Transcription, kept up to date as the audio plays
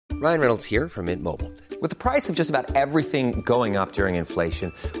Ryan Reynolds here from Mint Mobile. With the price of just about everything going up during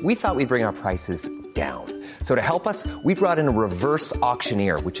inflation, we thought we'd bring our prices down. So to help us, we brought in a reverse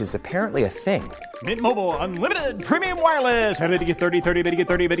auctioneer, which is apparently a thing. Mint Mobile Unlimited Premium Wireless. How to get 30, 30, bit to get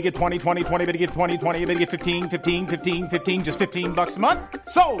 30, bit to get 20, 20, 20, bit to get 20, 20, bit to get 15, 15, 15, 15, just $15 a month?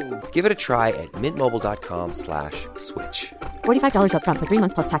 Sold! Give it a try at mintmobile.com/switch. $45 up front for 3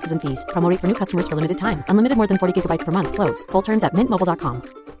 months plus taxes and fees. Promo rate for new customers for limited time. Unlimited more than 40 gigabytes per month. Slows full terms at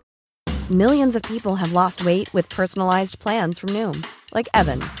mintmobile.com. Millions of people have lost weight with personalized plans from Noom. Like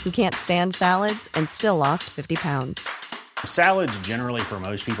Evan, who can't stand salads and still lost 50 pounds. Salads generally for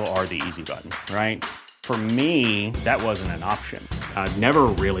most people are the easy button, right? For me, that wasn't an option. I never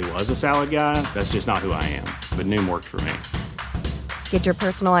really was a salad guy. That's just not who I am. But Noom worked for me. Get your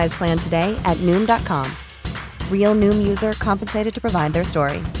personalized plan today at Noom.com. Real Noom user compensated to provide their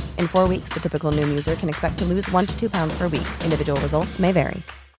story. In 4 weeks, the typical Noom user can expect to lose 1 to 2 pounds per week. Individual results may vary.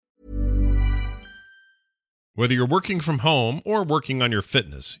 Whether you're working from home or working on your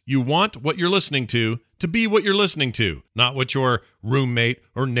fitness, you want what you're listening to be what you're listening to, not what your roommate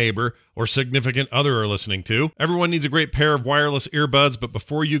or neighbor or significant other are listening to. Everyone needs a great pair of wireless earbuds, but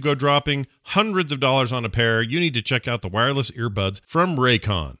before you go dropping hundreds of dollars on a pair, you need to check out the wireless earbuds from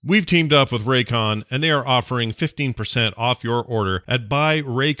Raycon. We've teamed up with Raycon, and they are offering 15% off your order at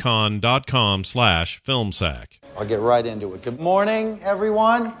buyraycon.com/filmsack. I'll get right into it. Good morning,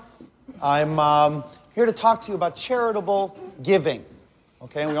 everyone. I'm here to talk to you about charitable giving.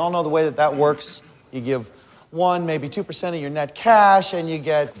 Okay, we all know the way that works. You give 1, maybe 2% of your net cash, and you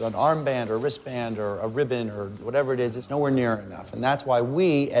get an armband or a wristband or a ribbon or whatever it is. It's nowhere near enough. And that's why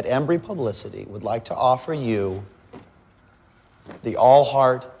we at Embry Publicity would like to offer you the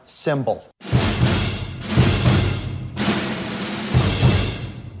all-heart symbol.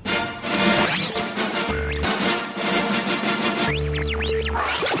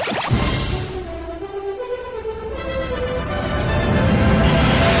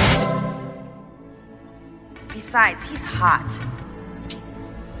 Besides, he's hot.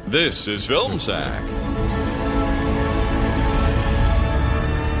 This is Film Sack.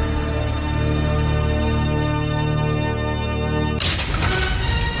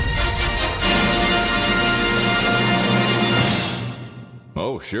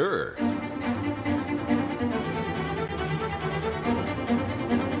 Oh, sure.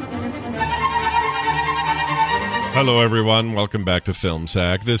 Hello, everyone. Welcome back to Film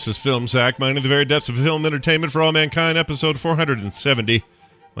Sack. This is Film Sack, mining the very depths of film entertainment for all mankind, episode 470.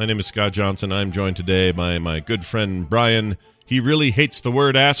 My name is Scott Johnson. I'm joined today by my good friend Brian. He really hates the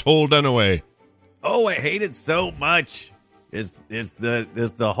word asshole Dunaway. Oh, I hate it so much. Is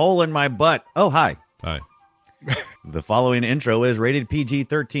the hole in my butt. Oh, hi. Hi. The following intro is rated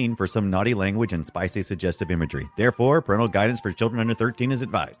PG-13 for some naughty language and spicy suggestive imagery. Therefore, parental guidance for children under 13 is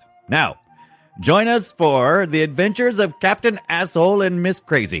advised. Now, join us for the adventures of Captain Asshole and Miss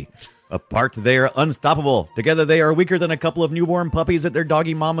Crazy. Apart, they are unstoppable. Together, they are weaker than a couple of newborn puppies at their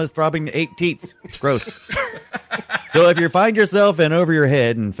doggy mama's throbbing 8 teats. Gross. So if you find yourself in over your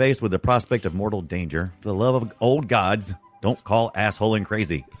head and faced with the prospect of mortal danger, for the love of old gods, don't call Asshole and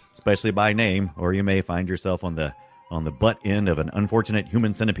Crazy, especially by name, or you may find yourself on the butt end of an unfortunate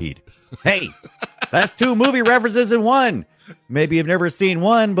human centipede. Hey, that's 2 movie references in one. Maybe you've never seen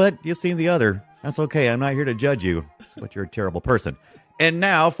one, but you've seen the other. That's okay. I'm not here to judge you, but you're a terrible person. And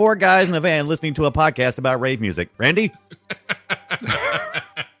now, 4 guys in a van listening to a podcast about rave music. Randy?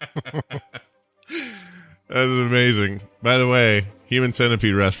 That is amazing. By the way, human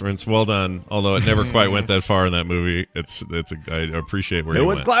centipede reference, well done. Although it never quite went that far in that movie. I appreciate where you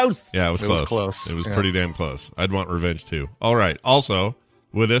went. It was close. Yeah, it was close. It was pretty damn close. I'd want revenge too. All right. Also,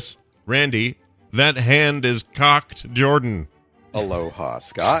 with us, Randy, that hand is cocked, Jordan. Aloha,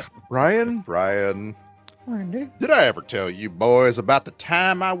 Scott. Brian. Randy. Did I ever tell you boys about the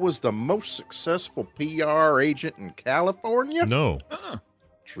time I was the most successful PR agent in California? No.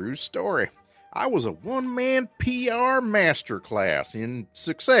 True story. I was a one-man PR masterclass in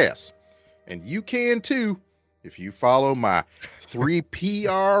success. And you can too, if you follow my 3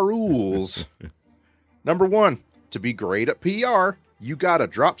 PR rules. Number 1, to be great at PR, you gotta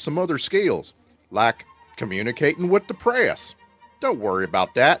drop some other skills, like communicating with the press. Don't worry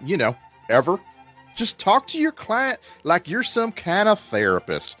about that, ever. Just talk to your client like you're some kind of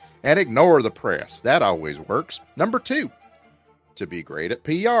therapist and ignore the press. That always works. Number 2, to be great at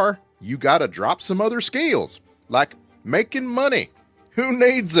PR, you gotta drop some other skills, like making money. Who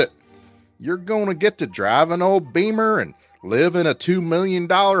needs it? You're gonna get to drive an old Beamer and live in a $2 million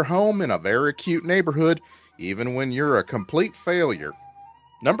home in a very cute neighborhood, even when you're a complete failure.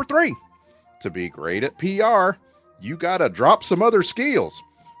 Number 3, to be great at PR, you gotta drop some other skills,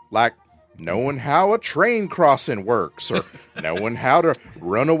 like knowing how a train crossing works, or knowing how to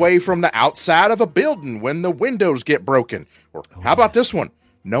run away from the outside of a building when the windows get broken. Or how about this one?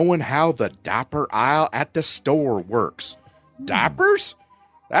 Knowing how the diaper aisle at the store works. Diapers?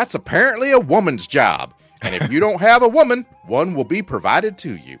 That's apparently a woman's job. And if you don't have a woman, one will be provided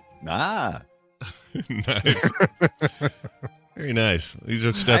to you. Ah. Nice. Very nice. These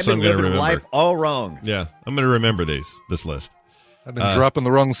are steps I'm going to remember. Life all wrong. Yeah, I'm going to remember this list. I've been dropping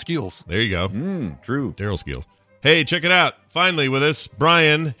the wrong skills. There you go. True. Daryl skills. Hey, check it out. Finally with us,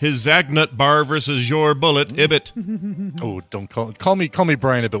 Brian, his Zagnut bar versus your bullet, Ibbot. Oh, don't call me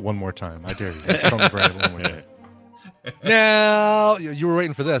Brian Ibbot one more time. I dare you. Just call me Brian Ibbot one more time. Now, you were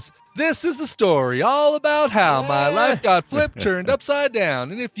waiting for this. This is the story all about how my life got flipped, turned upside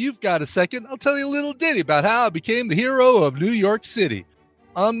down. And if you've got a second, I'll tell you a little ditty about how I became the hero of New York City.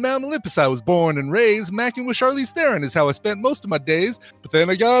 On Mount Olympus, I was born and raised. Macking with Charlize Theron is how I spent most of my days. But then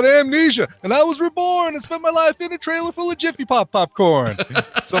I got amnesia, and I was reborn and spent my life in a trailer full of Jiffy Pop popcorn.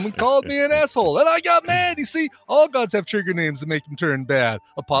 Someone called me an asshole, and I got mad. You see, all gods have trigger names that make them turn bad.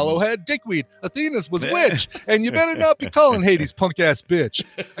 Apollo had dickweed. Athena's was witch. And you better not be calling Hades punk-ass bitch.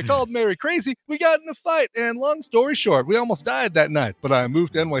 I called Mary crazy. We got in a fight, and long story short, we almost died that night. But I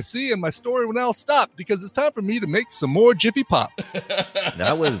moved to NYC, and my story will now stop because it's time for me to make some more Jiffy Pop.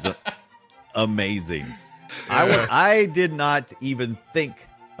 That was amazing. I did not even think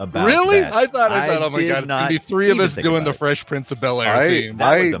about really? that. I thought, oh my God, it's going to be three of us doing the Fresh Prince of Bel-Air theme.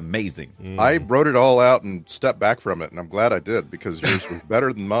 That was amazing. I wrote it all out and stepped back from it, and I'm glad I did, because yours was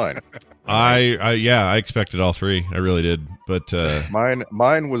better than mine. I expected all three. I really did. But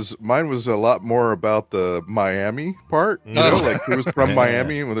mine was a lot more about the Miami part. You know, like it was from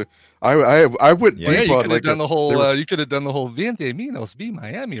Miami. With I went deep on like done the whole. You could have done the whole "Viente Minos be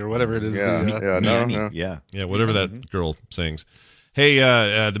Miami" or whatever it is. Whatever that girl sings. Hey,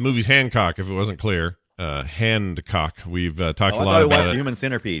 the movie's Hancock. If it wasn't clear, Hancock. We've talked a lot about it. Human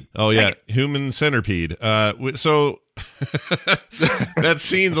Centipede. Oh yeah, Human Centipede. So that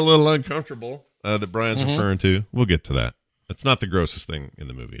scene's a little uncomfortable. That Brian's referring to. We'll get to that. It's not the grossest thing in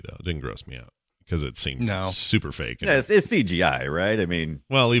the movie, though. It didn't gross me out because it seemed super fake. Yeah, it's CGI, right? I mean,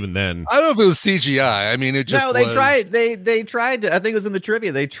 well, even then, I don't know if it was CGI. I mean, it just tried. They tried to. I think it was in the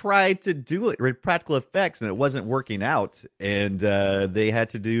trivia. They tried to do it with practical effects, and it wasn't working out. And they had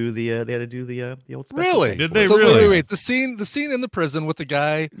to do the old special. Really? Did they really? Wait. The scene in the prison with the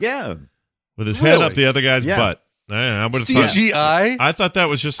guy. Yeah. With his head up the other guy's butt. I would have CGI. I thought that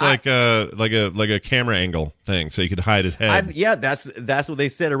was just like a camera angle thing, so you could hide his head. That's what they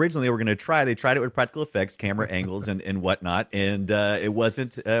said originally. They were going to try. They tried it with practical effects, camera angles, and whatnot, and it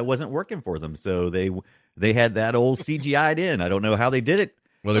wasn't working for them. So they had that old CGI'd in. I don't know how they did it.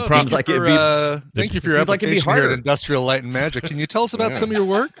 Well, it seems like it'd be. Thank you for your application here at Industrial Light and Magic. Can you tell us about some of your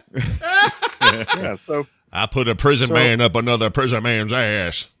work? So. I put a prison man up another prison man's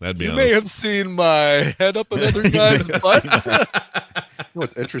ass. That'd be. You may have seen my head up another guy's butt.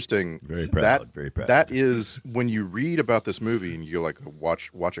 What's interesting? Very proud. Very proud. That is when you read about this movie and you like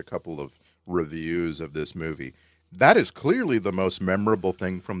watch a couple of reviews of this movie. That is clearly the most memorable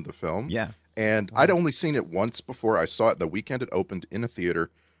thing from the film. Yeah. And I'd only seen it once before. I saw it the weekend it opened in a theater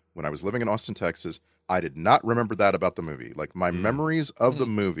when I was living in Austin, Texas. I did not remember that about the movie. Like my memories of the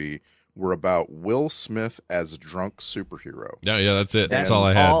movie were about Will Smith as drunk superhero. Yeah, that's it. That's all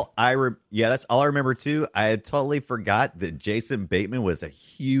I had. That's all I remember too. I had totally forgot that Jason Bateman was a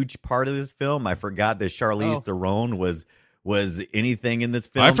huge part of this film. I forgot that Charlize Theron was anything in this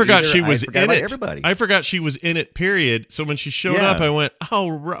film. I forgot she was in it. Everybody. I forgot she was in it. Period. So when she showed up, I went,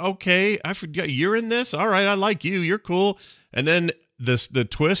 "Oh, okay. I forgot you're in this. All right, I like you. You're cool." And then the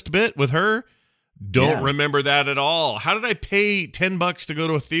twist bit with her. Don't remember that at all. How did I pay $10 to go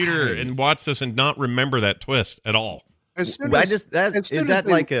to a theater and watch this and not remember that twist at all? Go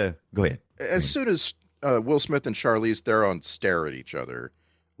ahead. As soon as Will Smith and Charlize Theron stare at each other,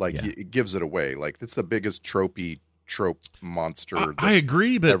 it gives it away. Like it's the biggest trope monster. I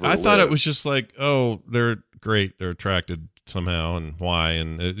agree, but I thought it was just like, oh, they're great, they're attracted somehow, and why?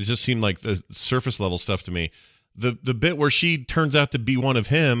 And it just seemed like the surface level stuff to me. The bit where she turns out to be one of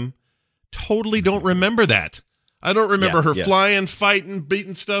him. Totally don't remember that. I don't remember her flying, fighting,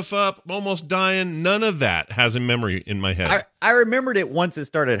 beating stuff up, almost dying. None of that has a memory in my head. I remembered it once it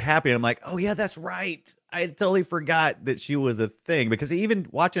started happening. I'm like, oh yeah, that's right. I totally forgot that she was a thing, because even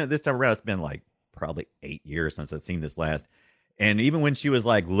watching it this time around, it's been like probably 8 years since I've seen this last. And even when she was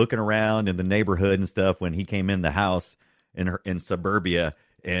like looking around in the neighborhood and stuff, when he came in the house in suburbia,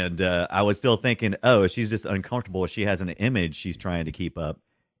 and I was still thinking, oh, she's just uncomfortable. She has an image she's trying to keep up.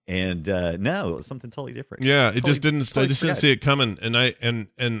 And no, it was something totally different. Yeah, it just didn't. I just didn't see it coming,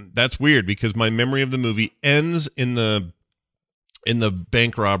 and that's weird because my memory of the movie ends in the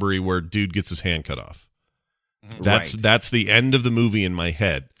bank robbery where dude gets his hand cut off. That's the end of the movie in my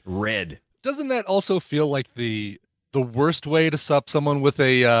head. Red. Doesn't that also feel like the worst way to stop someone with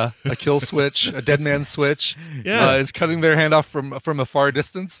a kill switch, a dead man switch? Yeah, is cutting their hand off from a far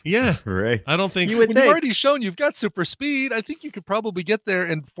distance. Yeah, right. I don't think you've already shown you've got super speed. I think you could probably get there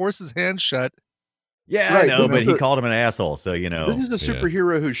and force his hand shut. Yeah, right. I know, but he called him an asshole, so you know. This is a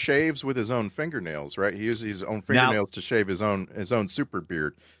superhero who shaves with his own fingernails, right? He uses his own fingernails to shave his own super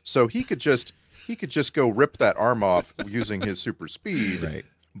beard. So he could just go rip that arm off using his super speed. Right.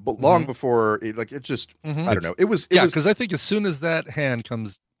 But long before it just I don't know. It was because I think as soon as that hand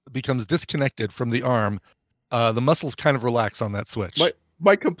becomes disconnected from the arm, the muscles kind of relax on that switch.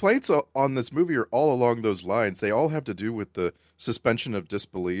 My complaints on this movie are all along those lines. They all have to do with the suspension of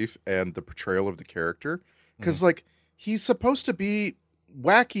disbelief and the portrayal of the character. Because he's supposed to be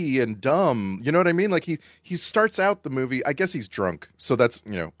wacky and dumb. You know what I mean? Like he starts out the movie. I guess he's drunk, so that's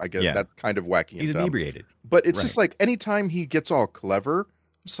I guess that's kind of wacky. He's and dumb. inebriated, but it's just like anytime he gets all clever.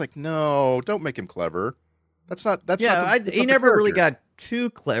 It's like, no, don't make him clever. That's not. He never really got too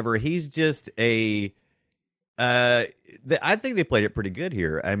clever. He's just a. I think they played it pretty good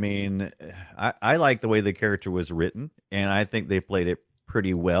here. I mean, I like the way the character was written, and I think they played it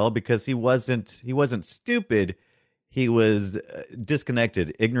pretty well because he wasn't stupid. He was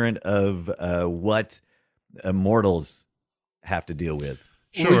disconnected, ignorant of what mortals have to deal with.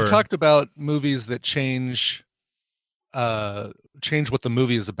 Sure. We've talked about movies that change what the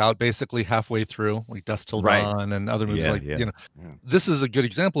movie is about basically halfway through, like Dusk Till Dawn and other movies This is a good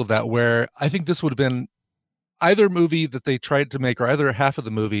example of that, where I think this would have been either movie that they tried to make or either half of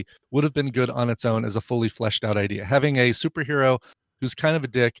the movie would have been good on its own as a fully fleshed out idea. Having a superhero who's kind of a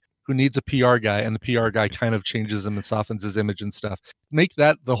dick, who needs a PR guy, and the PR guy kind of changes him and softens his image and stuff. Make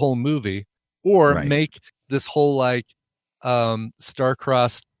that the whole movie, or make this whole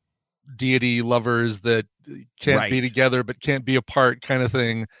star-crossed deity lovers that can't be together but can't be apart kind of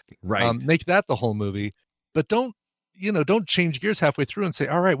thing. Make that the whole movie, but don't change gears halfway through and say,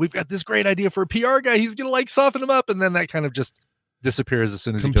 all right, we've got this great idea for a PR guy, he's gonna soften him up, and then that kind of just disappears as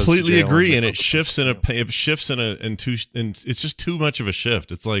soon as completely he goes to jail. Agree, and it shifts and it's just too much of a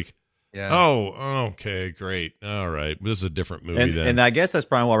shift. It's like, oh, okay, great, all right, this is a different movie then. And I guess that's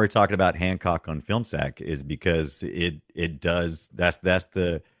probably why we're talking about Hancock on Film Sack, is because it does that's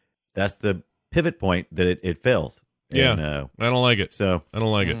the pivot point that it fails. Yeah, and, I don't like it. So I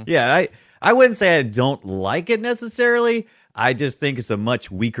don't like it. Yeah, I wouldn't say I don't like it necessarily. I just think it's a much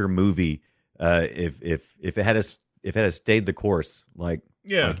weaker movie. If it had stayed the course, like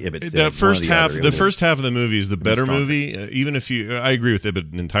Ibit said, the first half of the movie is the better movie. Even if I agree with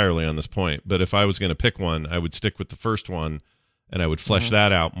Ibit entirely on this point, but if I was going to pick one, I would stick with the first one, and I would flesh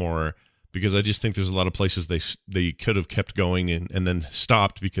that out more, because I just think there's a lot of places they could have kept going and then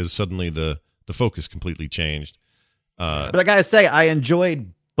stopped because suddenly the focus completely changed. But I gotta say, I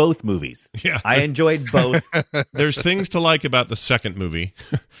enjoyed both movies. Yeah, I enjoyed both. There's things to like about the second movie.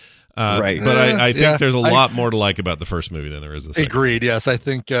 But I think there's a lot more to like about the first movie than there is the second. Agreed. Yes, I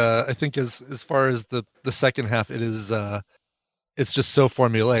think as far as the second half, it is it's just so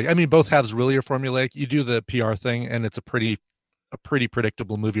formulaic. I mean, both halves really are formulaic. You do the PR thing, and it's a pretty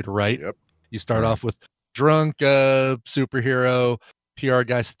predictable movie to write. Yep. You start off with drunk superhero. PR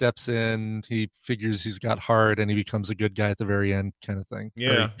guy steps in, he figures he's got heart, and he becomes a good guy at the very end, kind of thing.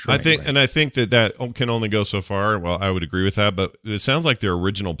 Yeah, I think that can only go so far. Well, I would agree with that, but it sounds like their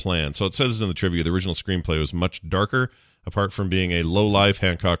original plan. So it says in the trivia, the original screenplay was much darker. Apart from being a low life,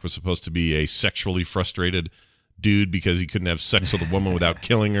 Hancock was supposed to be a sexually frustrated dude because he couldn't have sex with a woman without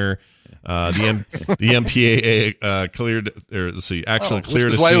killing her. The MPAA cleared, or let's see, actually cleared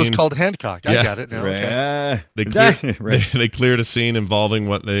a scene. Why it was called Hancock. I got it now. Right. Okay. They cleared a scene involving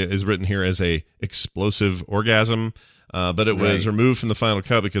what is written here as a explosive orgasm, but it was removed from the final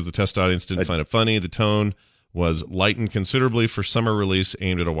cut because the test audience didn't find it funny. The tone was lightened considerably for summer release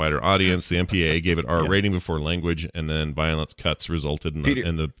aimed at a wider audience. The MPAA gave it R rating before language, and then violence cuts resulted in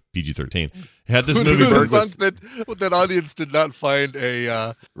the PG-13. Had this movie that audience did not find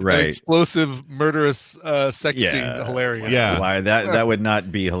an explosive, murderous sex scene hilarious. Yeah, why that would not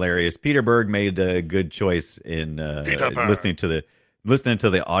be hilarious. Peter Berg made a good choice in listening to the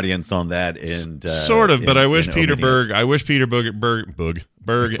audience on that, and sort of. But I wish Peter Berger. I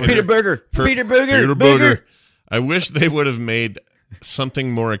wish they would have made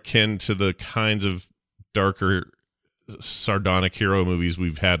something more akin to the kinds of darker, sardonic hero movies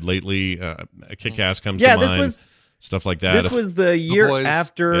we've had lately. Kick-Ass comes to mind. stuff like that. This was the year Boys.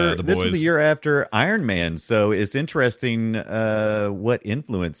 after. The This was Boys. the year after Iron Man, so it's interesting what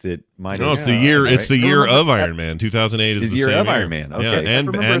influence it might. No, have. it's the year. It's the I year remember of that- Iron Man. 2008 is The the year same of Iron Man, okay. Yeah, I and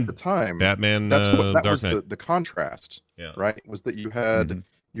remember and at the time, Batman. that Dark was Knight. the contrast, Yeah. right? Was that you had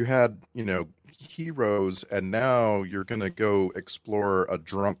heroes, and now you're gonna go explore a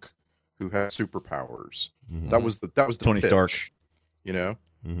drunk who has superpowers. Mhm. That was the Tony pitch, Stark. You know,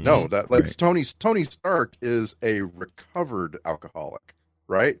 Mhm. no, that like Right. Tony Stark is a recovered alcoholic,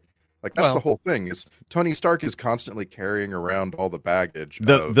 right? Like that's Well- the whole thing. Is Tony Stark is constantly carrying around all the baggage.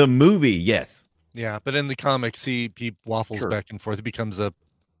 The movie, yes, Yeah, but in the comics, he waffles Sure. back and forth.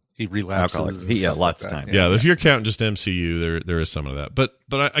 He relapses. alcoholic. and stuff Lots like of that. time. Yeah, if you're counting just MCU, there is some of that. But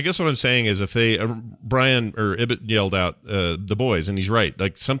I guess what I'm saying is, if they Brian or Ibbott yelled out The Boys, and he's right,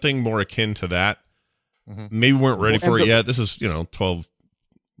 like something more akin to that. Mhm. Maybe we weren't ready Well, for and it yet. This is 12,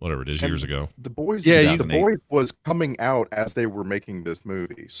 whatever it is, And years ago. The Boys, Yeah, the 2008. Boys was coming out as they were making this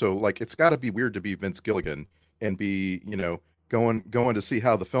movie. So like, it's got to be weird to be Vince Gilligan and be going to see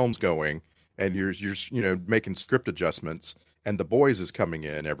how the film's going, and you're making script adjustments, and The Boys is coming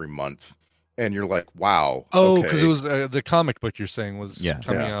in every month, and you're like, wow. Oh, because okay. it was the comic book you're saying was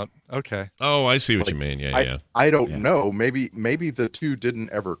coming Yeah. out. Okay. Oh, I see what Like, you mean. Yeah. I don't Yeah. know. Maybe the two didn't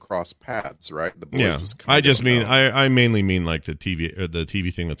ever cross paths, right? The Boys Yeah, was I just mean out. I mainly mean like the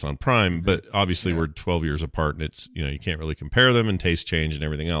TV thing that's on Prime, but obviously we're 12 years apart, and it's you can't really compare them, and taste change and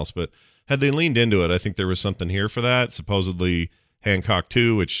everything else. But had they leaned into it, I think there was something here for that. Supposedly Hancock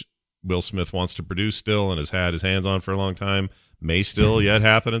 2, which Will Smith wants to produce still and has had his hands on for a long time, may still yet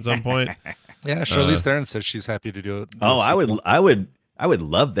happen at some point. Yeah, Charlize Theron says she's happy to do it. Oh, I would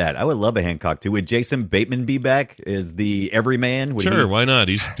love that. I would love a Hancock too. Would Jason Bateman be back as the everyman? Would Sure, he- why not?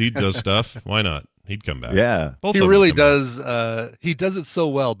 He does stuff. Why not? He'd come back. Yeah. Both He of them really come back. does. He does it so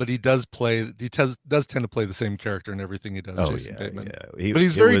well, but he does tend to play the same character in everything he does. Oh, Jason yeah, Bateman. yeah. But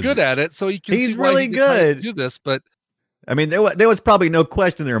he's It very was- good at it, so you can. He's see why really he tried to good. Do this, but I mean, there was probably no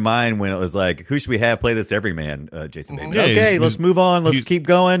question in their mind when it was like, who should we have play this everyman? Jason Bateman. Yeah, Okay, he's- let's move on. Let's he's- keep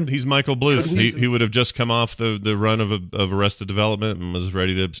going. He's Michael Bluth. He's- He would have just come off the run of Arrested Development and was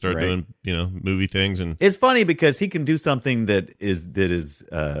ready to start Right. doing movie things. And It's funny because he can do something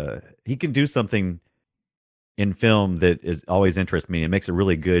he can do something in film that is always interests me and makes it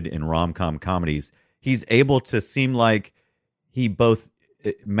really good in rom-com comedies. He's able to seem like he both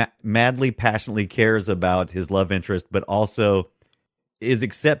madly, passionately cares about his love interest, but also is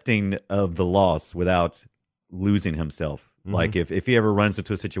accepting of the loss without losing himself. Mhm. Like if he ever runs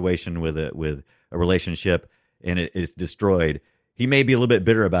into a situation with a relationship and it is destroyed, he may be a little bit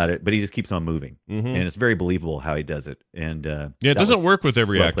bitter about it, but he just keeps on moving, Mhm. and it's very believable how he does it. And it doesn't work with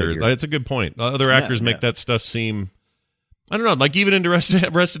every well played actor. here. That's a good point. Other actors make yeah. that stuff seem, I don't know, like even in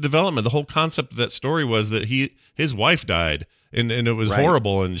Arrested Development, the whole concept of that story was that his wife died, and it was Right.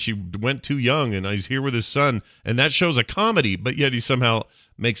 horrible, and she went too young, and he's here with his son, and that shows a comedy, but yet he somehow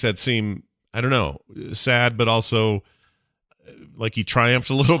makes that seem, I don't know, sad, but also like he triumphed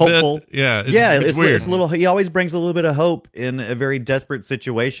a little Hopeful. bit. Yeah, it's weird. It's a little. He always brings a little bit of hope in a very desperate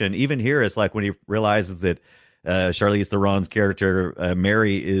situation. Even here, it's like when he realizes that Charlize Theron's character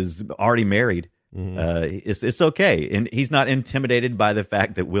Mary is already married. Mhm. It's okay, and he's not intimidated by the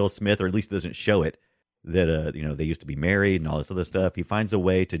fact that Will Smith, or at least doesn't show it, that they used to be married and all this other stuff. He finds a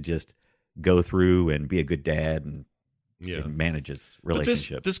way to just go through and be a good dad and manages But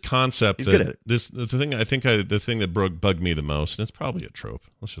relationships. this concept, He's good at it. the thing the thing that bugged me the most, and it's probably a trope.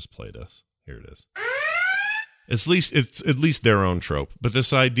 Let's just play this. Here it is. It's at least their own trope, but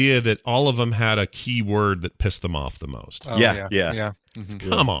this idea that all of them had a key word that pissed them off the most. oh, Yeah. Mhm.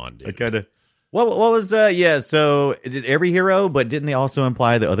 Come on, I dude. kind of. What was so did every hero, but didn't they also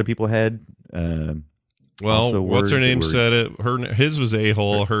imply that other people had? Well, also what's her words name that were- said it. His was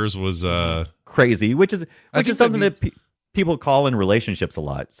a-hole. Hers was Crazy, which is think something that that people call in relationships a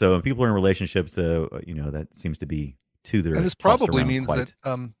lot. So when people are in relationships, that seems to be to their. And this tossed probably around means quite.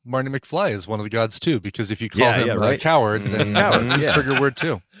 that Marty McFly is one of the gods too, because if you call Yeah, him yeah, a right. coward, then Coward, he's yeah. trigger word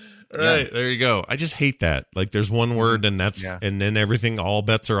too. right. There you go. I just hate that. Like, there's one word, and that's Yeah. and then everything, all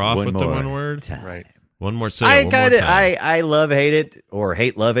bets are off with the more one word. time. Right. One more. Say I it one more kind of time. I love hate it or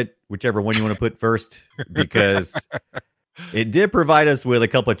hate love it, whichever one you want to put first, because it did provide us with a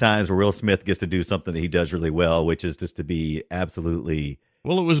couple of times where Will Smith gets to do something that he does really well, which is just to be absolutely.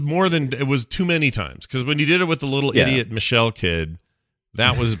 Well, it was too many times, because when you did it with the little Yeah. idiot Michelle kid,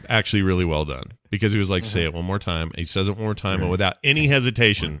 that was actually really well done, because he was like, say it one more time. He says it one more time, and without any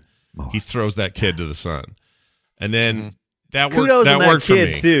hesitation, he throws that kid to the sun. And then that worked. Kudos That on that worked for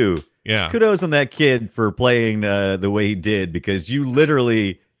kid me. too. Yeah. Kudos on that kid for playing the way he did, because you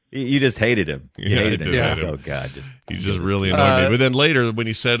literally You just hated him. You Yeah, hated I him. did Yeah. hate him. Oh God, He's just really annoyed me. But then later, when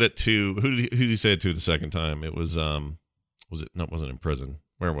he said it to who did he say it to the second time? It was it? No, it wasn't in prison.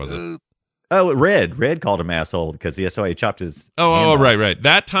 Where was it? Red called him asshole because that's why he chopped his. Oh, hand off. right.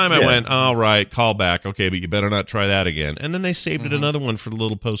 That time I went, all right, call back. Okay, but you better not try that again. And then they saved it another one for the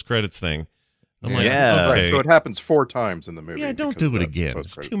little post credits thing. I'm like, Yeah. okay. Right, so it happens 4 times in the movie. Yeah, don't because do of it that again.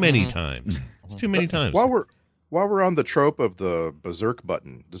 It's post-credit. too many times. It's too many times. While we're on the trope of the berserk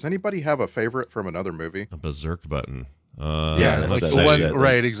button, does anybody have a favorite from another movie? A berserk button. Like let's the see. one,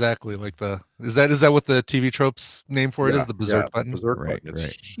 right? Exactly. Like is that what the TV tropes name for it is? The berserk button. Berserk Right, button. It's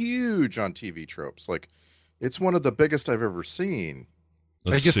right. huge on TV tropes. Like, it's one of the biggest I've ever seen.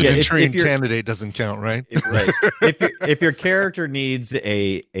 Let's I guess see. the if Manchurian you're- Candidate doesn't count, right? Right. if your character needs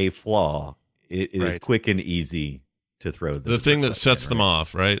a flaw, it is Right. quick and easy to throw the thing that sets them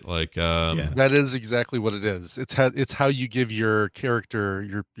off, right? Like, That is exactly what it is. It's how you give your character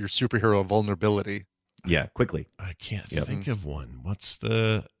your superhero vulnerability. Yeah, quickly. I can't think of one. What's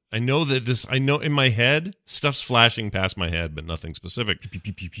the? I know in my head, stuff's flashing past my head, but nothing specific.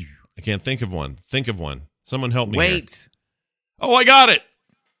 I can't think of one. Think of one. Someone help me. Wait. Here. Oh, I got it.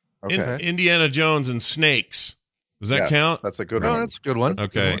 Okay. Indiana Jones and snakes. Does that count? That's a good Oh, one. that's a good one.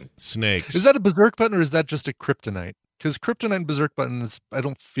 Okay, Good one. snakes. Is that a berserk button or is that just a kryptonite? Because kryptonite and berserk buttons, I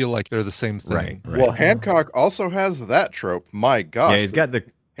don't feel like they're the same thing. Right. Well, Hancock also has that trope. My gosh. Yeah, he's got the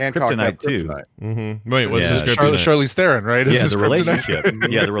Hancock kryptonite had too. kryptonite. Mm-hmm. Wait, what's Yeah. his kryptonite? Charlize Theron, right? Is Yeah, his the kryptonite? relationship.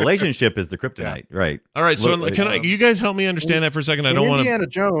 Yeah, the relationship is the kryptonite. Right. All right, so Look, can you guys help me understand that for a second? I don't want to.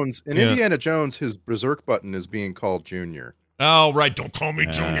 Indiana Jones, his berserk button is being called Junior. Oh, right. Don't call me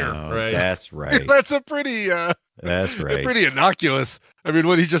Junior. Oh, Right. That's right. That's a pretty That's right. pretty innocuous. I mean,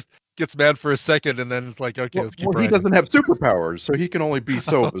 when he just gets mad for a second and then it's like, okay, let's keep Well, he riding. doesn't have superpowers, so he can only be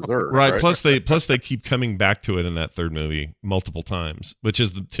so berserk. Right. Plus they keep coming back to it in that third movie multiple times, which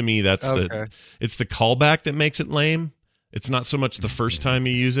is to me that's it's the callback that makes it lame. It's not so much the first time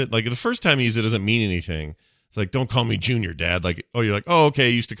you use it. Like the first time you use it doesn't mean anything. It's like, don't call me Junior, Dad. Like, oh, you're like, oh, okay, I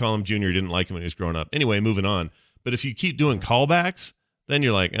used to call him Junior. Didn't like him when he was growing up. Anyway, moving on. But if you keep doing callbacks, then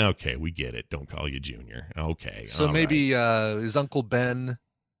you're like, okay, we get it. Don't call you Junior. Okay. So all maybe right. is Uncle Ben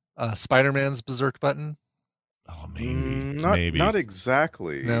Spider-Man's berserk button? Oh, maybe. Not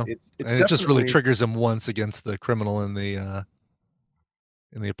exactly. No, It's and it just really definitely- triggers him once against the criminal in the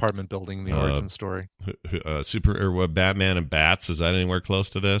apartment building. The origin story. Batman and bats. Is that anywhere close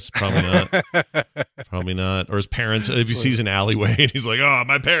to this? Probably not. Probably not. Or his parents. If he sees an alleyway and he's like, "Oh,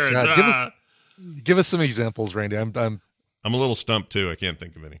 my parents." God, give us some examples, Randy. I'm a little stumped too. I can't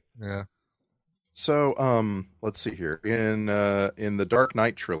think of any. Yeah. So, let's see here. In the Dark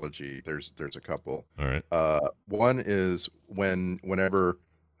Knight trilogy, there's a couple. All right. One is whenever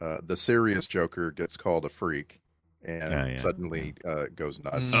the serious Joker gets called a freak and suddenly goes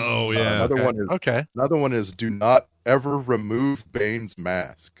nuts. Oh yeah. Another one is do not ever remove Bane's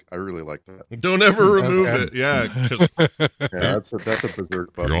mask. I really like that. Don't ever remove it. Yeah. That's a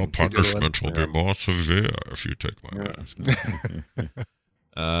berserk button. Your punishment will be more severe if you take my mask.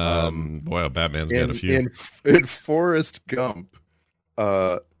 Boy, Batman's got a few. In Forrest Gump,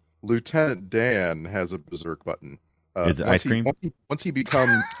 Lieutenant Dan has a berserk button. Is it ice cream? Once he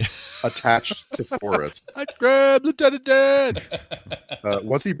becomes attached to Forrest, I grab Lieutenant Dan.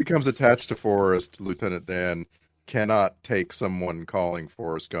 Once he becomes attached to Forrest, Lieutenant Dan cannot take someone calling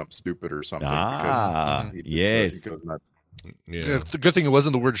Forrest Gump stupid or something. Yes. He goes nuts. Yeah. The good thing it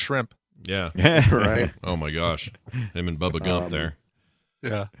wasn't the word shrimp. Yeah. Right. Oh my gosh. Him and Bubba Gump there.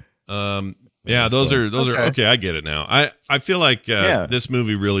 Yeah. Yeah, those are okay. I get it now. I feel like this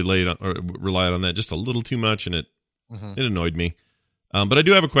movie really relied on that just a little too much, and it annoyed me. But I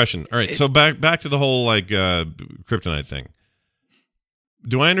do have a question. All right, so back to the whole like kryptonite thing.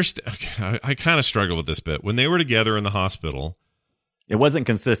 Do I understand? Okay, I kind of struggle with this bit. When they were together in the hospital, it wasn't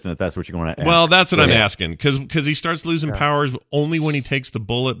consistent. If that's what you're going to ask. Well, that's what I'm asking because he starts losing powers only when he takes the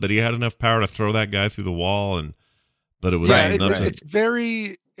bullet, but he had enough power to throw that guy through the wall, but it was enough to.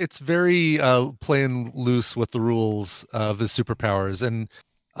 It's very playing loose with the rules of his superpowers, and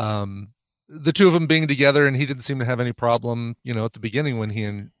the two of them being together, and he didn't seem to have any problem, at the beginning when he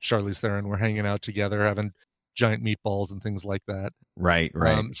and Charlize Theron were hanging out together, having giant meatballs and things like that. Right.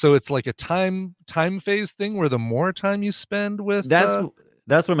 So it's like a time phase thing where the more time you spend with that's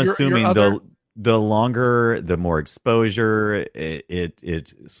what I'm assuming. The longer, the more exposure,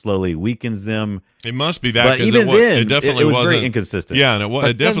 it slowly weakens them. It must be that. But even then, it definitely was wasn't very inconsistent. Yeah, and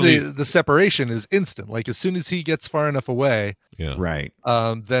it definitely the separation is instant. Like as soon as he gets far enough away, right.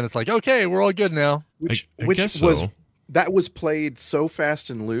 Then it's like, okay, we're all good now. Which guess so. That was played so fast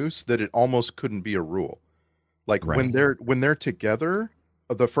and loose that it almost couldn't be a rule. Like when they're together,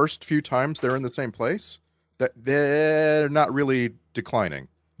 the first few times they're in the same place, that they're not really declining.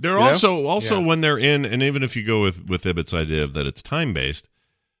 They're also when they're in, and even if you go with Ibbott's idea of that it's time based,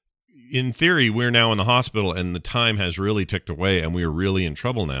 in theory we're now in the hospital and the time has really ticked away and we are really in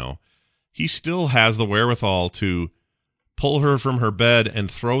trouble now. He still has the wherewithal to pull her from her bed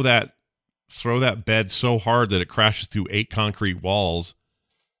and throw that bed so hard that it crashes through 8 concrete walls,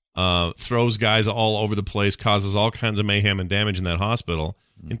 throws guys all over the place, causes all kinds of mayhem and damage in that hospital.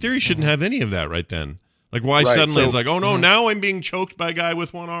 In theory, shouldn't have any of that right then. Like, why suddenly it's like, oh no, now I'm being choked by a guy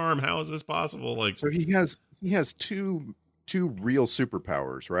with one arm. How is this possible? Like, so he has two real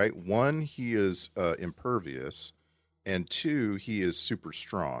superpowers, right? One, he is impervious, and 2, he is super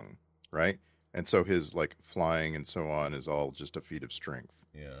strong, right? And so his like flying and so on is all just a feat of strength.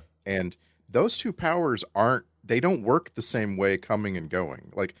 Yeah. And those 2 powers don't work the same way coming and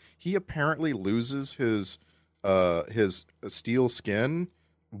going. Like, he apparently loses his steel skin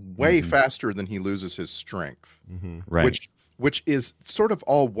way faster than he loses his strength. Right. Which is sort of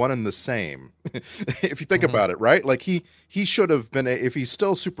all one and the same. If you think about it, right? Like he should have been, if he's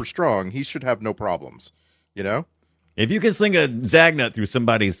still super strong, he should have no problems, you know? If you can sling a Zagnut through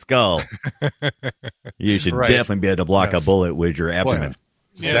somebody's skull, you should definitely be able to block a bullet with your abdomen.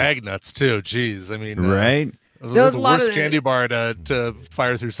 Zagnuts too. Jeez. I mean, right? There's a lot of candy bar to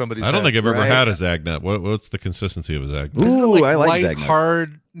fire through somebody's I don't head. think I've ever had a Zagnut. What's the consistency of a Zagnut? Isn't it like I like white, Zagnuts.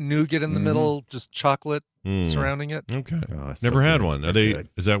 hard nougat in the middle, just chocolate surrounding it? Okay. Oh, never had one. Are they?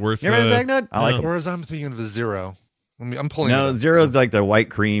 Is that worth? You ever had a Zagnut? I like them. Or as I'm thinking of a Zero. I'm pulling. No, Zero's like the white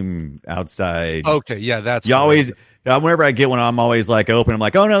cream outside. Okay, yeah, that's. You always. Whenever I get one, I'm always like open. I'm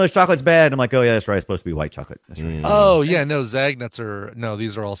like, oh no, this chocolate's bad. I'm like, oh yeah, that's right. It's supposed to be white chocolate. That's right. Oh yeah, no, Zagnuts are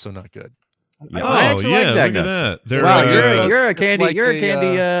these are also not good. I actually like Zagnuts. Wow, you're a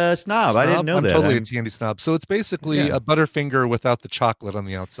candy snob. I didn't know I'm that. totally a candy snob. So it's basically a Butterfinger without the chocolate on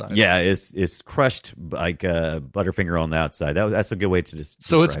the outside. Yeah, it's crushed like Butterfinger on the outside. That's a good way to just.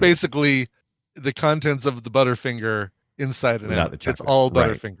 So it's basically the contents of the Butterfinger inside and out. It's all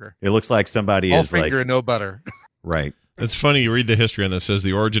Butterfinger. Right. It looks like somebody all is finger like and no butter. Right. It's funny, you read the history on this, says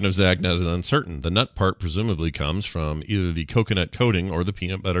the origin of Zagnut is uncertain. The nut part presumably comes from either the coconut coating or the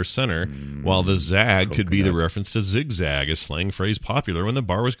peanut butter center, while the zag could be the reference to zigzag, a slang phrase popular when the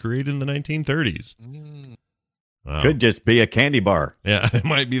bar was created in the 1930s. Wow. Could just be a candy bar. Yeah, it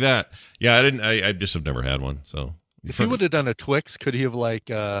might be that. Yeah, I just have never had one. So if he would have done a Twix, could he have like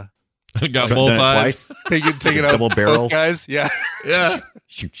got both eyes? Taken out double barrel guys? Yeah. Yeah.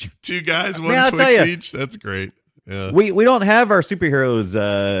 Shoot. 2 guys, 1 Twix each. That's great. Yeah. We don't have our superheroes.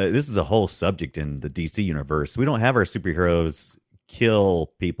 This is a whole subject in the DC universe. We don't have our superheroes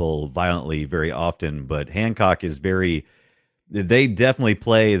kill people violently very often, but Hancock is very. They definitely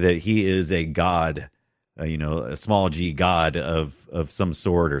play that he is a god, a small g god of some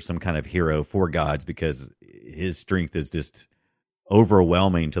sort or some kind of hero for gods, because his strength is just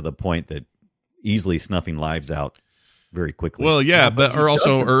overwhelming to the point that easily snuffing lives out very quickly. Well, yeah, but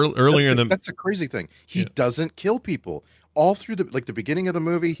also earlier in the... That's a crazy thing. He doesn't kill people. All through the beginning of the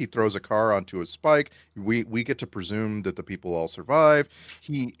movie, he throws a car onto a spike. We get to presume that the people all survive.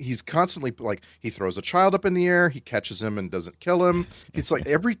 He's constantly like, he throws a child up in the air, he catches him and doesn't kill him. It's like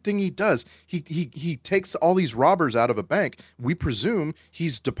everything he does. He takes all these robbers out of a bank. We presume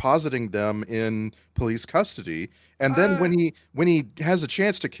he's depositing them in police custody. And then when he has a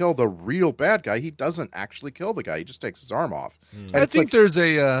chance to kill the real bad guy, he doesn't actually kill the guy. He just takes his arm off. And I think there's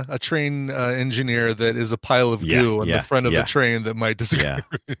a train engineer that is a pile of goo on the front of the train that might disagree. Yeah.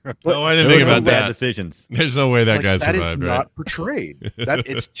 No, I didn't think about that. Bad decisions. There's no way that guy that survived. is right? not portrayed.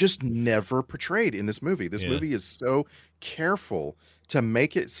 It's just never portrayed in this movie. This movie is so careful to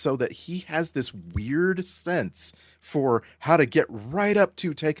make it so that he has this weird sense for how to get right up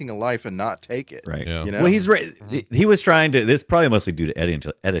to taking a life and not take it. Right. Yeah. You know? Well, he's right. He was trying to. This probably mostly due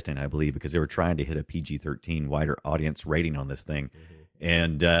to editing, I believe, because they were trying to hit a PG-13 wider audience rating on this thing.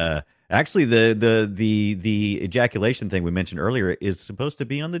 And actually, the ejaculation thing we mentioned earlier is supposed to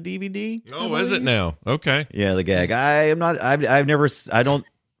be on the DVD. Oh, is it now? Okay. Yeah, the gag. I don't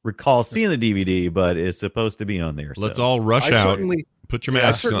recall seeing the DVD, but it's supposed to be on there. Let's so. all rush out. Put your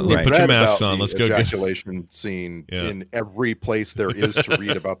masks on. Right. Put your masks on. Let's go get ejaculation scene in every place there is to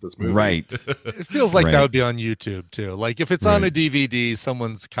read about this movie. Right. It feels like that would be on YouTube too. Like if it's on a DVD,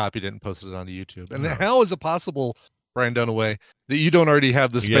 someone's copied it and posted it onto YouTube. And how is it possible, Brian Dunaway, that you don't already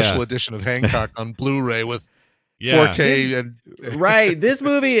have the special edition of Hancock on Blu-ray with 4K and right? This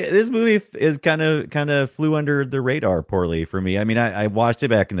movie is kind of flew under the radar poorly for me. I mean, I watched it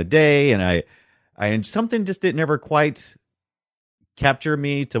back in the day, and I something just didn't ever quite capture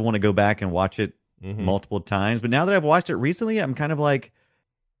me to want to go back and watch it multiple times. But now that I've watched it recently, I'm kind of like,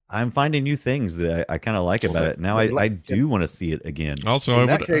 I'm finding new things that I kind of like about it. Now I do want to see it again. Also, in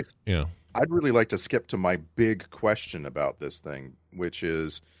that case, yeah, I'd really like to skip to my big question about this thing, which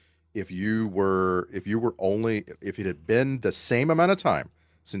is if it had been the same amount of time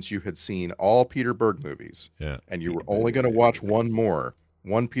since you had seen all Peter Berg movies, and you were only going to watch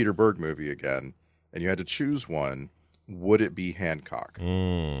one Peter Berg movie again, and you had to choose one, would it be Hancock?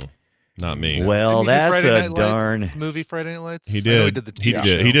 Not me. Well, that's a darn movie. Friday Night Lights. He did.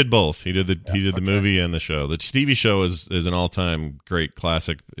 He did both. He did the movie and the show. The TV show is an all-time great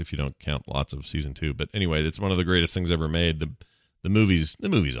classic if you don't count lots of season 2. But anyway, it's one of the greatest things ever made. The movie's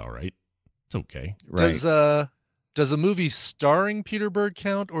all right. It's okay. Right. Does a movie starring Peter Berg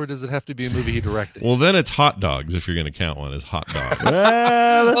count, or does it have to be a movie he directed? Well, then it's Hot Dogs if you're going to count one as Hot Dogs.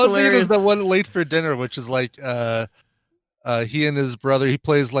 I was thinking it was the one Late for Dinner, which is like he and his brother. He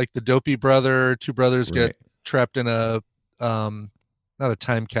plays like the dopey brother. Two brothers get trapped in a not a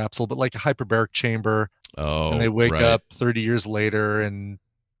time capsule, but like a hyperbaric chamber. Oh, and they wake up 30 years later, and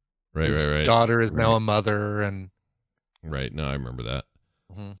his daughter is now a mother. And right, no, I remember that.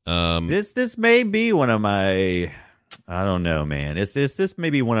 Mm-hmm. This may be one of my, I don't know, man. This may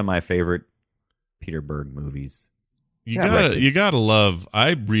be one of my favorite Peter Berg movies. You gotta love.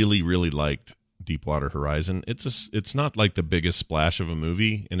 I really liked Deepwater Horizon. It's not like the biggest splash of a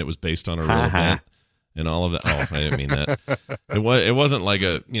movie, and it was based on a real event and all of that. Oh, I didn't mean that. It wasn't like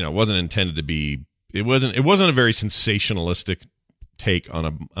it wasn't intended to be. It wasn't a very sensationalistic take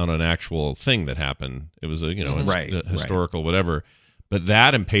on an actual thing that happened. It was a historical whatever. But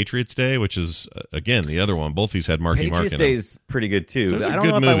that and Patriots Day, which is again the other one, both these had Marky Mark in them. Patriots Day is pretty good too. Those I are don't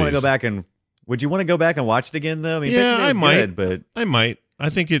good know if movies. I want to go back and. Would you want to go back and watch it again though? I mean, yeah, I might. Good, but I might. I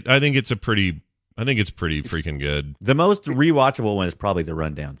think it's pretty freaking good. The most rewatchable one is probably The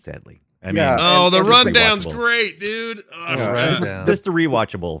Rundown. Sadly, I mean, The Rundown's great, dude. Just the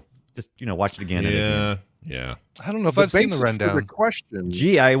rewatchable. Just watch it again. Yeah. I don't know if I've seen The Rundown. The question.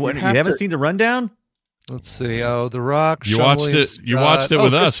 Gee, you haven't seen The Rundown? Let's see. Oh, The Rock. You watched it. You watched it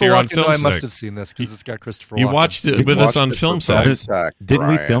with us here on Film I Sack. must have seen this because it's got Christopher Walken. You watched it with us on Film Sack. Didn't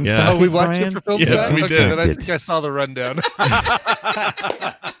we film Sack? Oh, we watched it for Film Sack? Yes, we did. Then I think I saw The Rundown.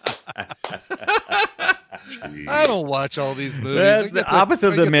 I don't watch all these movies. That's the opposite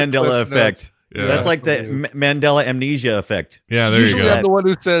of the Mandela effect. Yeah. That's like the Mandela amnesia effect. Yeah, there Usually you go. I'm the one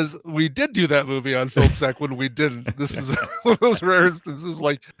who says we did do that movie on Film Sack when we didn't. This is one of those rare instances.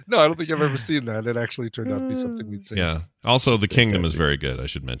 Like, no, I don't think I've ever seen that. It actually turned out to be something we'd seen. Yeah. Also, The Kingdom is very good. I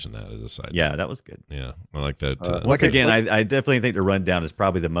should mention that as a side. Yeah, that was good. Yeah, I like that. Once again, I definitely think The Rundown is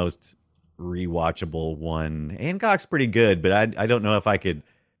probably the most rewatchable one. Hancock's pretty good, but I don't know if I could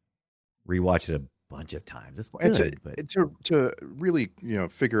rewatch it a bunch of times. It's good, but to really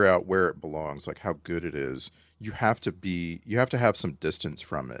figure out where it belongs, like how good it is, you have to have some distance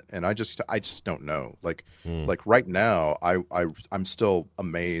from it, and I just don't know. Like right now, I'm still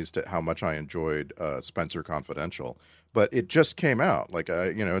amazed at how much I enjoyed Spencer Confidential, but it just came out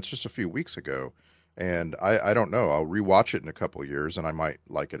it's just a few weeks ago, and I don't know. I'll rewatch it in a couple of years, and I might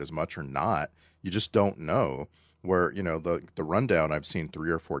like it as much or not. You just don't know. Where the Rundown I've seen 3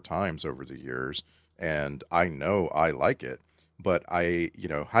 or 4 times over the years. And I know I like it, but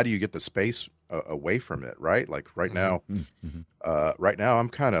how do you get the space away from it, right? Like right now, I'm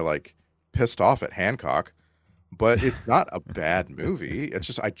kind of like pissed off at Hancock, but it's not a bad movie. It's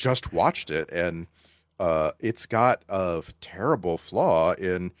just I just watched it, and it's got a terrible flaw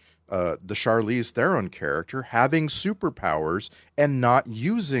in the Charlize Theron character having superpowers and not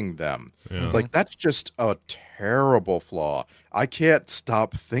using them. Yeah. Like that's just a terrible flaw. I can't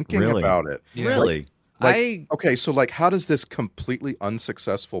stop thinking about it. Yeah. Really? Okay, so how does this completely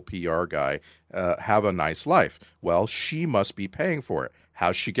unsuccessful PR guy have a nice life? Well, she must be paying for it.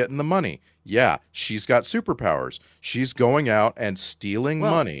 How's she getting the money? Yeah, she's got superpowers. She's going out and stealing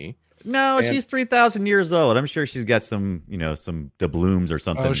money. No, she's 3,000 years old. I'm sure she's got some, some doubloons or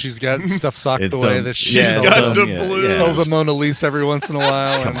something. Oh, she's got stuff socked away that she's got doubloons. Sells a Mona Lisa every once in a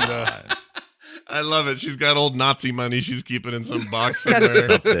while. and I love it. She's got old Nazi money she's keeping in some box somewhere.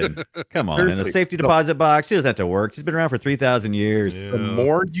 Something. Come on, in a safety deposit box. She doesn't have to work. She's been around for 3,000 years. Yeah. The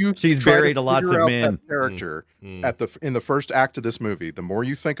more she's buried lots of men. That character in the first act of this movie, the more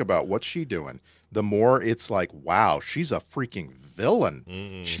you think about what's she doing, the more it's like, wow, she's a freaking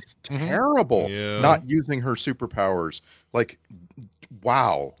villain. She's terrible. Not using her superpowers. Like,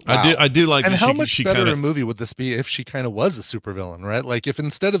 wow. I do like. And that how much better kinda... a movie would this be if she kind of was a supervillain, right? Like if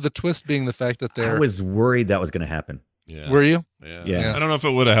instead of the twist being the fact that I was worried that was going to happen. Yeah. Were you? Yeah. I don't know if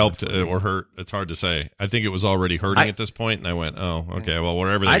it would have helped or hurt. It's hard to say. I think it was already hurting at this point, and I went, oh, okay, well,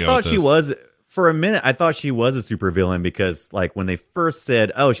 wherever they go. I thought she was For a minute, I thought she was a supervillain because, like, when they first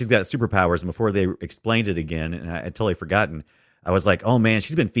said, "Oh, she's got superpowers," and before they explained it again, and I had totally forgotten, I was like, "Oh man,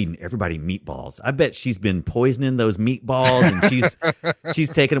 she's been feeding everybody meatballs. I bet she's been poisoning those meatballs, and she's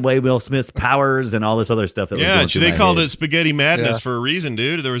taking away Will Smith's powers and all this other stuff." That was going through they my called head. it spaghetti madness for a reason,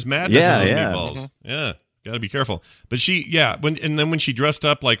 dude. There was madness in those meatballs. Mm-hmm. Yeah. Got to be careful. But when she dressed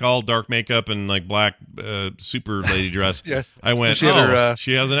up like all dark makeup and like black super lady dress, I went,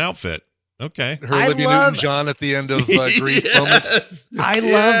 she has an outfit. Okay. Her Olivia Newton-John at the end of Grease moment.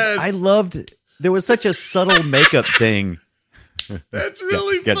 I loved, there was such a subtle makeup thing. That's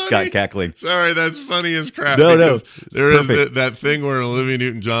really funny. Get Scott cackling. Sorry, that's funny as crap. No. There is that thing where Olivia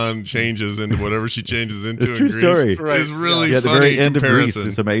Newton-John changes into whatever she changes into. It's a true story. It's really funny. The very end of Grease comparison.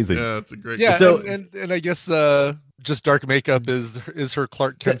 is amazing. Yeah, it's a great. Yeah, so, and I guess just dark makeup is her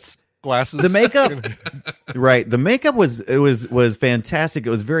Clark Kent's glasses. The makeup, right? The makeup was fantastic. It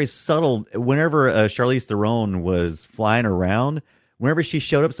was very subtle. Whenever Charlize Theron was flying around, whenever she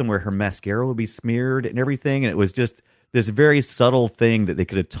showed up somewhere, her mascara would be smeared and everything, and it was just this very subtle thing that they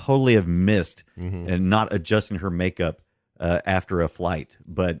could have totally have missed and not adjusting her makeup after a flight.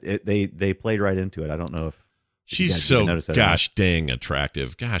 But they played right into it. I don't know if she's so gosh dang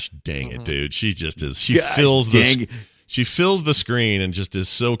attractive. Gosh dang it, dude. She just is. She fills the screen and just is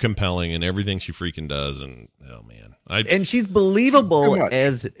so compelling in everything she freaking does. And oh man, and she's believable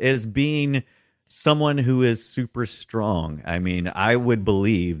as being someone who is super strong. I mean, I would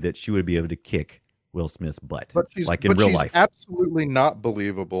believe that she would be able to kick Will Smith's butt, like in real life. Absolutely not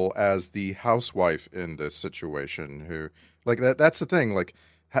believable as the housewife in this situation. Who like that's the thing. Like,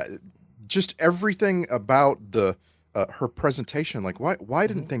 just everything about the her presentation. Like, why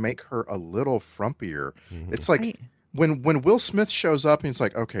didn't they make her a little frumpier? It's like. When Will Smith shows up, and he's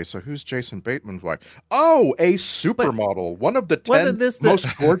like, okay, so who's Jason Bateman's wife? Oh, a supermodel, one of the 10 most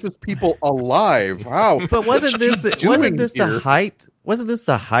gorgeous people alive. Wow! But wasn't this the height? Wasn't this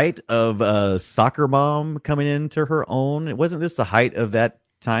the height of soccer mom coming into her own? Wasn't this the height of that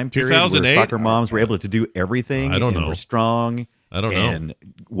time period where soccer moms were able to do everything? I don't know. Were strong. I don't know. And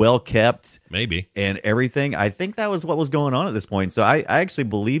well kept, maybe, and everything. I think that was what was going on at this point. So I actually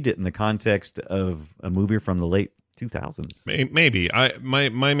believed it in the context of a movie from the late 2000s. Maybe.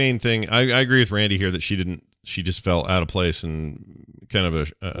 My main thing, I agree with Randy here that she just fell out of place and kind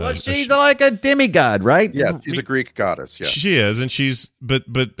of she's like a demigod, right? Yeah, she's a Greek goddess. Yeah, she is, and but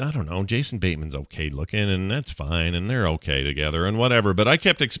I don't know. Jason Bateman's okay looking, and that's fine, and they're okay together, and whatever. But I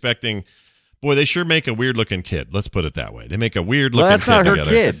kept expecting, boy, they sure make a weird looking kid. Let's put it that way. They make a weird looking that's kid not her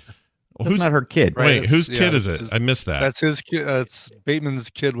together. Kid. That's not her kid. Wait, whose kid is it? I missed that. That's his kid. It's Bateman's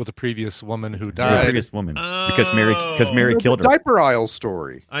kid with a previous woman who died. Yeah, previous woman, because Mary killed her. Diaper aisle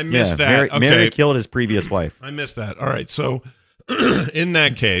story. I missed that. Mary killed his previous wife. I missed that. All right, so in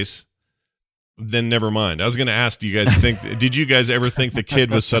that case, then never mind. I was going to ask, do you guys think? Did you guys ever think the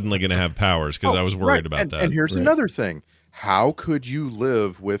kid was suddenly going to have powers? Because I was worried about that. And here's another thing: how could you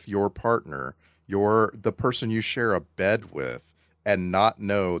live with your partner, the person you share a bed with, and not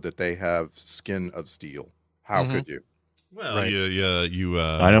know that they have skin of steel? How could you? Well, right.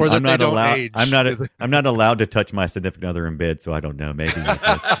 I'm not allowed. I'm not allowed to touch my significant other in bed, so I don't know. Maybe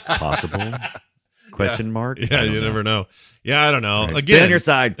that's possible. Question mark. Yeah, you never know. Yeah, I don't know. Right, again, stay on your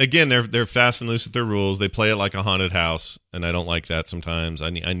side. Again, they're fast and loose with their rules. They play it like a haunted house, and I don't like that sometimes.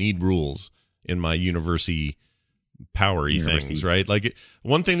 I need rules in my university power-y things, right? Like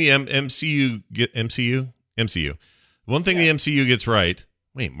one thing the MCU. One thing the MCU gets right.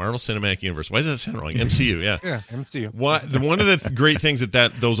 Wait, Marvel Cinematic Universe. Why does that sound wrong? MCU, yeah. Yeah, MCU. One of the great things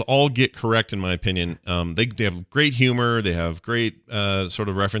that those all get correct, in my opinion, they have great humor. They have great sort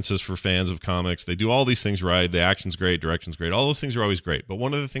of references for fans of comics. They do all these things right. The action's great, direction's great. All those things are always great. But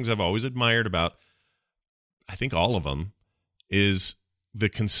one of the things I've always admired about, I think all of them, is the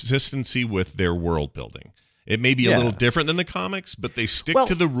consistency with their world building. It may be a little different than the comics, but they stick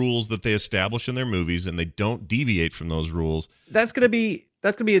to the rules that they establish in their movies, and they don't deviate from those rules. That's going to be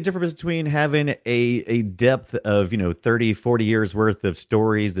a difference between having a depth of 30, 40 years worth of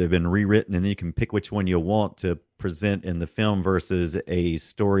stories that have been rewritten, and you can pick which one you want to present in the film, versus a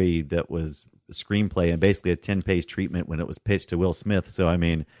story that was a screenplay and basically a 10-page treatment when it was pitched to Will Smith. So I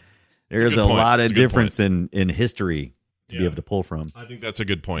mean, there's a lot of difference in history to be able to pull from. I think that's a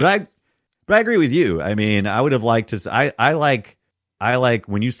good point. But I agree with you. I mean, I would have liked to. I like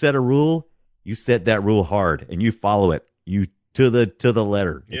when you set a rule, you set that rule hard and you follow it. You to the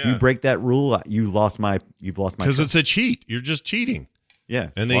letter. Yeah. If you break that rule, you've lost my. Because it's a cheat. You're just cheating.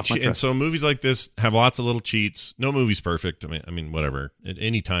 Yeah, and and so movies like this have lots of little cheats. No movie's perfect. I mean, whatever.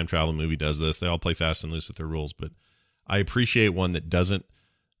 Any time travel movie does this. They all play fast and loose with their rules. But I appreciate one that doesn't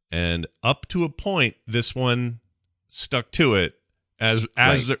And up to a point, this one stuck to it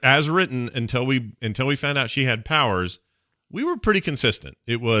as written until we found out she had powers. We were pretty consistent.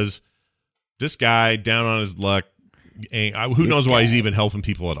 It was this guy down on his luck. Who knows why he's even helping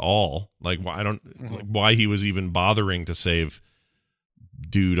people at all? Like, why he was even bothering to save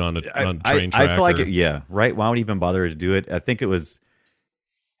dude on a train track. I feel like right. Why would he even bother to do it? I think it was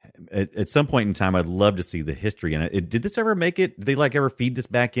at some point in time. I'd love to see the history in it. Did this ever make it? Did they ever feed this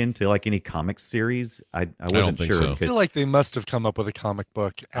back into any comics series? I wasn't sure. So. I feel like they must have come up with a comic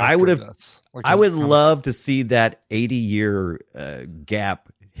book. I would love to see that 80-year gap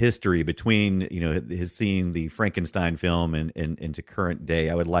history between his seeing the Frankenstein film and into current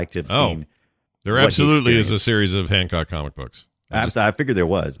day. I would like to have seen. There absolutely is a series of Hancock comic books. I figured there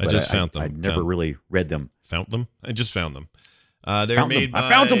was. But I just found them. I never really read them. Found them? I just found them. They're made by... I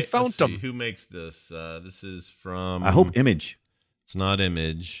found them. Who makes this? This is from... I hope Image. It's not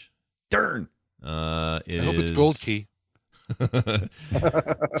Image. Darn. I hope it's Gold Key. It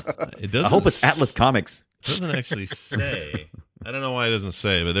doesn't. I hope it's Atlas Comics. It doesn't actually say. I don't know why it doesn't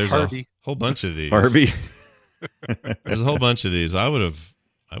say, but there's Harvey. a whole bunch of these. Harvey. There's a whole bunch of these. I would.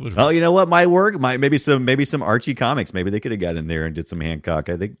 Oh, you know what? Might work. Maybe some Archie comics. Maybe they could have got in there and did some Hancock.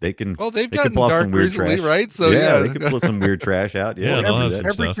 I think they can. Well, they've gotten gotten dark some weird recently, trash. right? So they could pull some weird trash out. Yeah,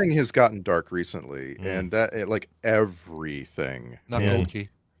 everything has gotten dark recently, and that everything. Not Gold Key.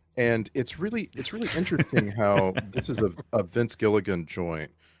 And it's really interesting how this is a Vince Gilligan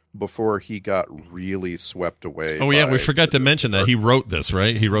joint before he got really swept away. Oh yeah, we forgot to mention that he wrote this,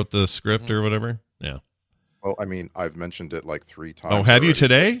 right? He wrote the script or whatever. Yeah. Well, I mean, I've mentioned it like 3 times. Oh, have already. You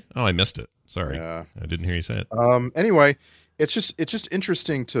today? Oh, I missed it. Sorry. Yeah. I didn't hear you say it. Anyway, it's just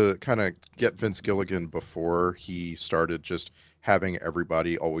interesting to kind of get Vince Gilligan before he started just having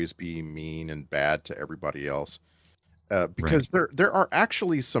everybody always be mean and bad to everybody else. Because there are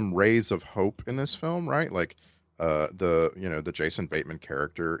actually some rays of hope in this film, right? Like the Jason Bateman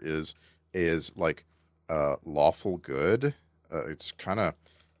character is like lawful good. It's kind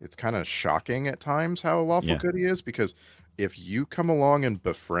of shocking at times how lawful good he is, because if you come along and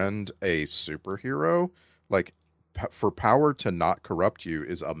befriend a superhero, like for power to not corrupt you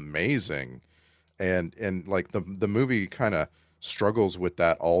is amazing, and like the movie kind of struggles with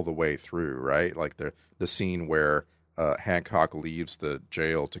that all the way through, right? Like the scene where Hancock leaves the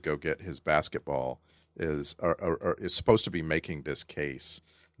jail to go get his basketball is supposed to be making this case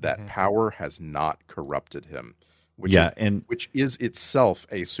that power has not corrupted him. Which is itself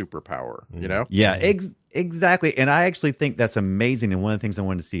a superpower, you know? Yeah, exactly. And I actually think that's amazing. And one of the things I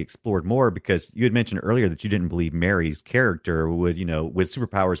wanted to see explored more, because you had mentioned earlier that you didn't believe Mary's character would, with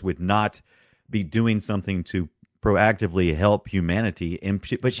superpowers, would not be doing something to proactively help humanity.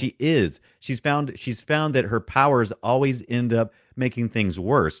 But she is. She's found that her powers always end up making things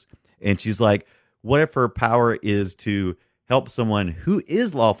worse. And she's like, what if her power is to help someone who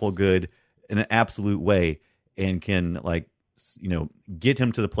is lawful good in an absolute way, and can get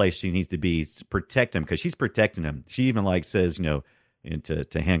him to the place she needs to be, protect him, because she's protecting him. She even says, to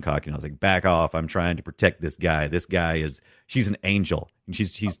Hancock, I was like, back off. I'm trying to protect this guy. This guy she's an angel. And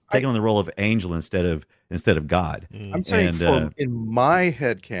she's taking on the role of angel instead of God. I'm saying in my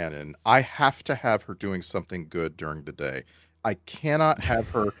headcanon, I have to have her doing something good during the day. I cannot have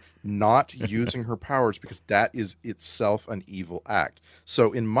her not using her powers, because that is itself an evil act.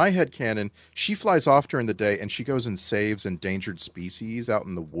 So in my headcanon, she flies off during the day and she goes and saves endangered species out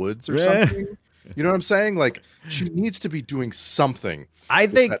in the woods or something. You know what I'm saying? Like, she needs to be doing something. I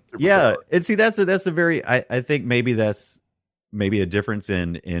think, yeah. And see, that's a very, I think maybe that's a difference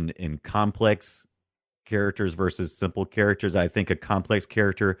in complex characters versus simple characters. I think a complex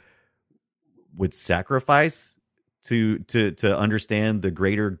character would sacrifice to understand the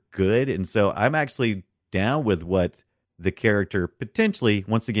greater good. And so I'm actually down with what the character potentially,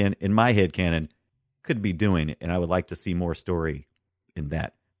 once again, in my headcanon, could be doing. And I would like to see more story in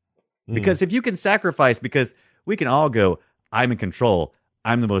that. Because if you can sacrifice, because we can all go, I'm in control,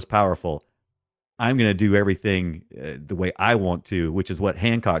 I'm the most powerful, I'm going to do everything the way I want to, which is what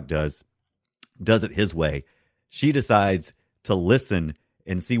Hancock does it his way. She decides to listen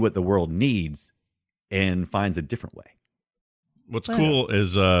and see what the world needs and finds a different way. What's cool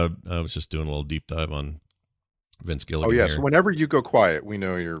is I was just doing a little deep dive on Vince Gilligan. Oh yes, here. Whenever you go quiet, we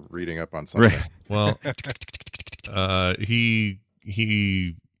know you're reading up on something. Right. Well, he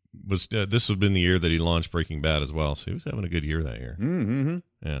was. This would have been the year that he launched Breaking Bad as well, so he was having a good year that year. Mm-hmm.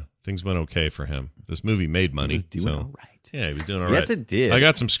 Yeah, things went okay for him. This movie made money. He was doing all right. Yeah, he was doing all right. Yes, it did. I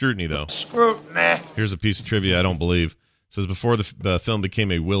got some scrutiny though. Here's a piece of trivia I don't believe. It says before the film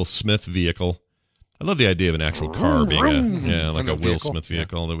became a Will Smith vehicle, I love the idea of an actual car being like a Will vehicle. Smith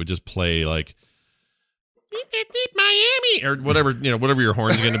vehicle that would just play like beep, Miami or whatever, whatever your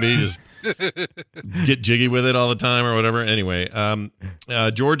horn's going to be. Just get jiggy with it all the time or whatever. Anyway,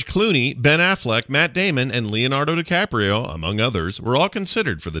 George Clooney, Ben Affleck, Matt Damon, and Leonardo DiCaprio, among others, were all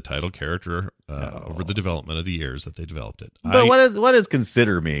considered for the title character over the development of the years that they developed it. But what does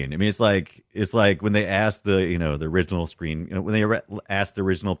consider mean? I mean, it's like when they asked the original screen, when they asked the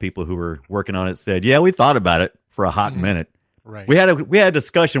original people who were working on it, said, "Yeah, we thought about it for a hot minute. Right. We had a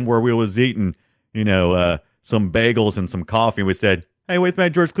discussion where we was eating, some bagels and some coffee, and we said, 'Hey, wait a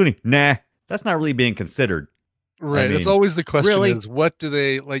minute, George Clooney.' Nah, that's not really being considered." Right. I mean, it's always the question really? is, what do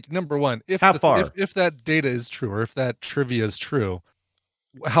they like? Number one, How far? If that data is true, or if that trivia is true,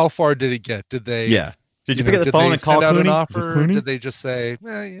 how far did it get? Did they? Yeah. Did you pick up the phone and call send out Clooney? an Is offer? this Clooney? Did they just say,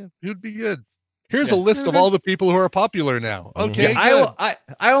 yeah, who'd be good? Here's a list of all the people who are popular now. Okay, good.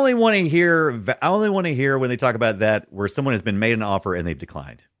 I only want to hear. I only want to hear when they talk about that where someone has been made an offer and they've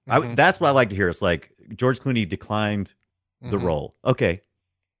declined. That's what I like to hear. It's like George Clooney declined the role. Okay,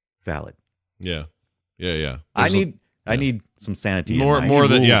 valid. Yeah. I need some sanity. More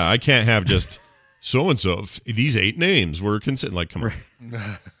than I can't have just so and so. These 8 names were considered. Like, come on.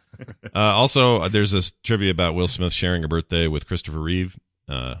 Also, there's this trivia about Will Smith sharing a birthday with Christopher Reeve.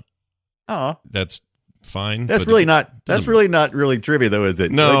 That's fine. That's really not. That's really not really trivia, though, is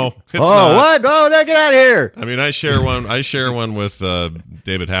it? No. Like, It's not. What? Oh, no, get out of here! I mean, I share one with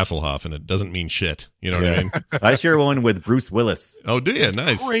David Hasselhoff, and it doesn't mean shit. You know what I mean? I share one with Bruce Willis. Oh, do you?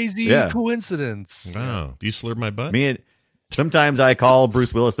 Nice. Crazy coincidence. Wow. Do you slurp my butt? Sometimes I call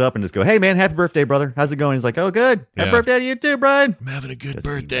Bruce Willis up and just go, "Hey, man, happy birthday, brother. How's it going?" He's like, "Oh, good. Happy birthday to you too, Brian. I'm having a good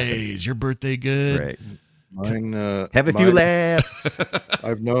birthday. Is your birthday good?" Right. Mine, have a few laughs.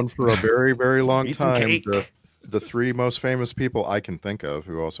 I've known for a very, very long Eat some time cake. the 3 most famous people I can think of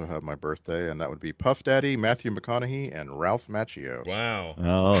who also have my birthday, and that would be Puff Daddy, Matthew McConaughey, and Ralph Macchio. Wow.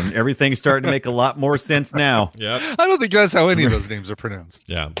 Oh, and everything's starting to make a lot more sense now. Yep. I don't think that's how any of those names are pronounced.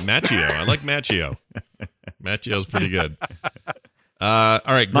 Yeah, Macchio. I like Macchio. Macchio's pretty good. All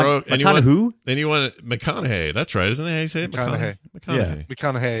right, Gro. McConaughey? McConaughey. That's right, isn't it? How you say it? McConaughey. McConaughey.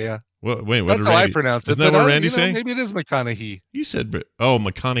 McConaughey, yeah. Wait, what That's did how I Randy pronounce it. Isn't that what Randy say? Maybe it is McConaughey. You said,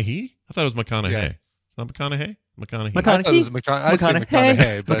 McConaughey? I thought it was McConaughey. Yeah. It's not McConaughey? McConaughey. I thought it was I say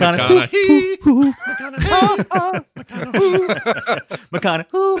McConaughey, but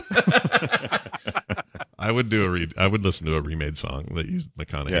McConaughey. I would listen to a remade song that used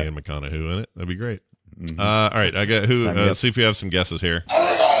McConaughey and McConaughey in it. That'd be great. All right, I got who. Let's see if we have some guesses here.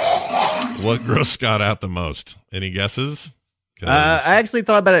 What grossed Scott out the most? Any guesses? I actually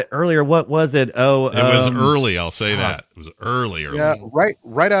thought about it earlier. What was it? Oh, it was early. I'll say that it was early. Yeah,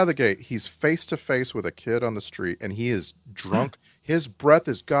 right out of the gate, he's face to face with a kid on the street, and he is drunk. His breath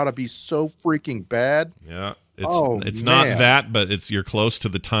has got to be so freaking bad. Yeah, it's not that, but you're close to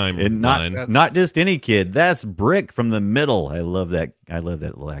the time. And not just any kid. That's Brick from The Middle. I love that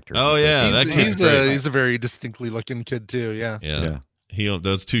little actor. Oh yeah, that kid's great. He's a very distinctly looking kid too. Yeah. He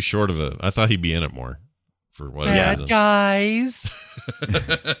does too short of a. I thought he'd be in it more. For whatever reason. Guys.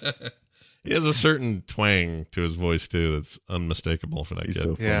 He has a certain twang to his voice too that's unmistakable for that kid.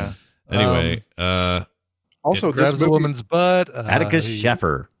 So yeah. Anyway, also grabs this a woman's butt. Atticus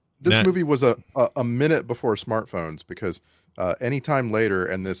Sheffer. This movie was a minute before smartphones because any time later,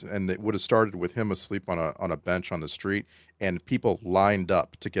 and it would have started with him asleep on a bench on the street, and people lined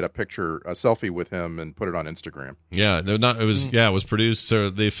up to get a selfie with him and put it on Instagram. Yeah, it was produced.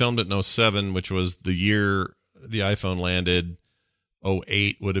 So they filmed it in 07, which was the year the iPhone landed.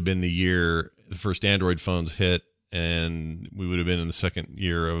 08 would have been the year the first Android phones hit, and we would have been in the second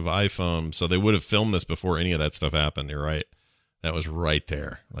year of iPhone. So they would have filmed this before any of that stuff happened. You're right. That was right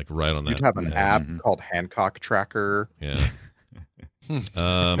there, like right on that. You'd have an app called Hancock Tracker. Yeah.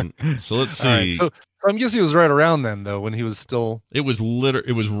 So let's see. Right, so I'm guessing he was right around then, though, when he was still.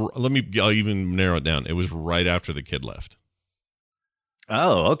 I'll even narrow it down. It was right after the kid left.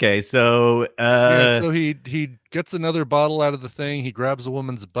 Oh, okay. So, so he gets another bottle out of the thing. He grabs a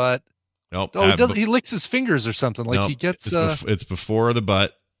woman's butt. Nope. He licks his fingers or something. Like he gets. It's before the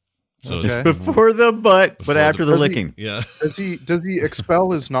butt. So it's before the butt, but after the licking. Yeah. Does he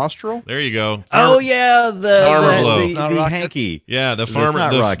expel his nostril? There you go. Oh yeah, the farmer blow. The hanky. Yeah, the farmer.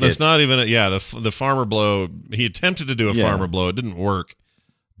 That's not even. The farmer blow. He attempted to do a farmer blow. It didn't work.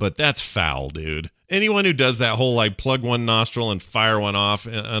 But that's foul, dude. Anyone who does that whole like plug one nostril and fire one off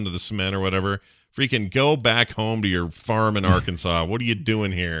onto the cement or whatever, freaking go back home to your farm in Arkansas. What are you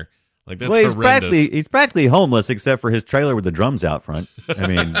doing here? Like that's horrendous. He's practically homeless except for his trailer with the drums out front. I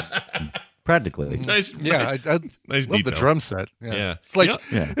mean, Practically. Nice. Yeah, I nice love detail. the drum set. Yeah. It's like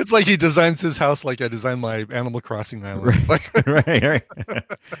Yeah. it's like he designs his house like I designed my Animal Crossing island. Like, right.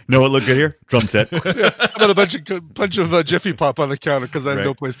 Know what look good here? Drum set. I got a bunch of Jiffy Pop on the counter because I have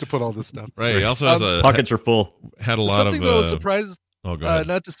no place to put all this stuff. Right. He also has pockets are full. Had a lot something of. that I was surprised go ahead.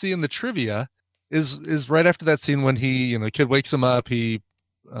 not to see in the trivia is right after that scene when he, kid wakes him up, he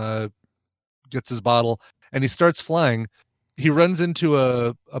gets his bottle and he starts flying. He runs into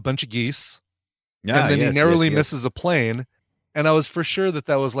a bunch of geese. Yeah, and then he narrowly misses a plane. And I was for sure that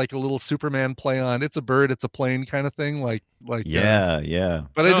was like a little Superman play on it's a bird, it's a plane kind of thing. Like yeah.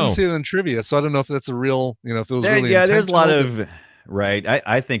 But I didn't see it in trivia, so I don't know if that's a real, if it was really there's a lot intentional. of right.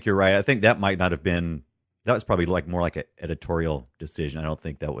 I think you're right. I think that might not have been. That was probably like more like an editorial decision. I don't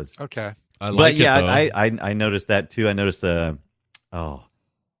think that was okay. But I noticed that too. I noticed there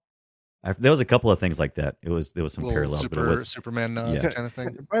was a couple of things like that. There was some parallels, but it was Superman nods kind of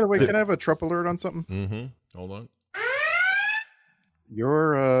thing. By the way, can I have a Trump alert on something? Mm-hmm. Hold on.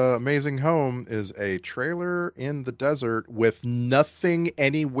 Your amazing home is a trailer in the desert with nothing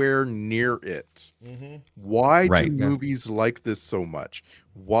anywhere near it. Mm-hmm. Why do movies like this so much?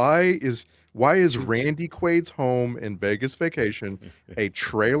 Why is Randy Quaid's home in Vegas Vacation a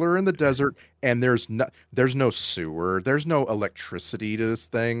trailer in the desert, and there's no sewer, there's no electricity to this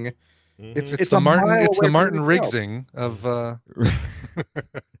thing? It's the Martin Riggsing of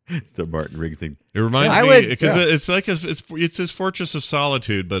it's the Martin Riggsing. It reminds me because it's like it's his fortress of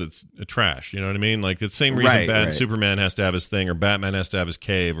solitude, but it's trash. You know what I mean? Like the same reason Superman has to have his thing, or Batman has to have his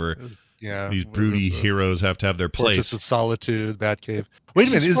cave, or these broody heroes have to have their place. Fortress of Solitude, Batcave. Wait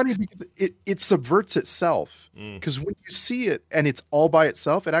a minute, it's funny because it subverts itself. Because when you see it and it's all by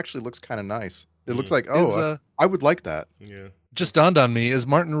itself, it actually looks kind of nice. It looks like I would like that. Yeah. Just dawned on me: is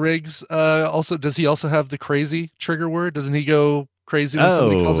Martin Riggs does he also have the crazy trigger word? Doesn't he go crazy when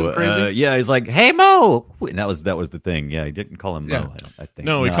somebody calls him crazy? Yeah, he's like, "Hey Mo," and that was the thing. Yeah, he didn't call him Mo. I think.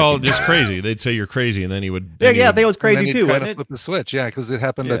 No, he called just crazy. They'd say you're crazy, and then he would. I think it was crazy too. Kind of flip the switch, because it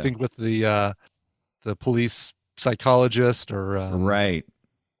happened. I think with the police psychologist or right.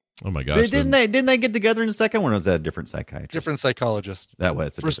 Oh my gosh! Didn't they get together in the second one? Or was that a different psychiatrist? Different psychologist. That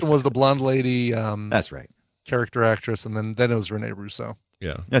was the first one was the blonde lady. That's right. Character actress, and then it was Rene Russo.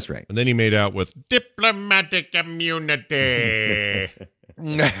 Yeah, that's right. And then he made out with diplomatic immunity.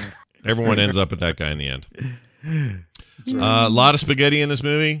 Everyone ends up with that guy in the end. A lot of spaghetti in this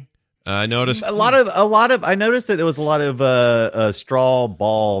movie. I noticed a lot of. I noticed that there was a lot of straw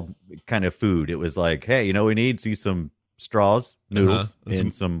ball kind of food. It was like, hey, we need some straws, noodles,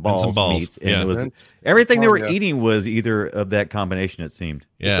 and some balls, meats. And it was everything they were eating was either of that combination. It seemed.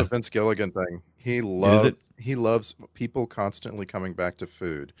 Yeah, it's a Vince Gilligan thing. He loves people constantly coming back to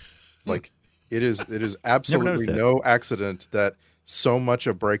food. Like it is absolutely no accident that so much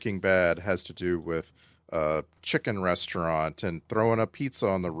of Breaking Bad has to do with chicken restaurant and throwing a pizza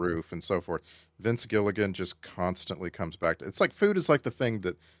on the roof and so forth. Vince Gilligan just constantly comes back to it's like food is like the thing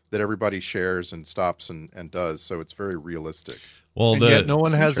that everybody shares and stops and does, so it's very realistic. Well, yet no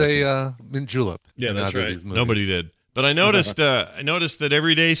one has a mint julep. Yeah, that's right. Nobody did. But I noticed that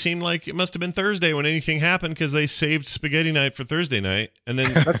every day seemed like it must have been Thursday when anything happened because they saved spaghetti night for Thursday night, and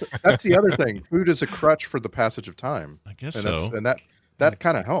then that's the other thing. Food is a crutch for the passage of time. I guess so, and that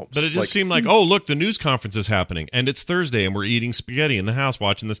kind of helps. But it just seemed like, oh look, the news conference is happening, and it's Thursday, and we're eating spaghetti in the house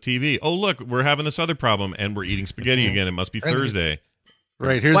watching this TV. Oh look, we're having this other problem, and we're eating spaghetti again. It must be Thursday.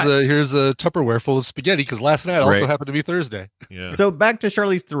 Right, here's a Tupperware full of spaghetti because last night also happened to be Thursday. Yeah. So back to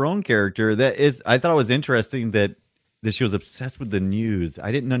Charlize Theron character, I thought it was interesting that she was obsessed with the news.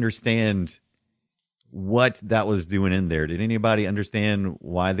 I didn't understand what that was doing in there. Did anybody understand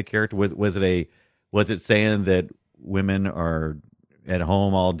why the character was it saying that women are at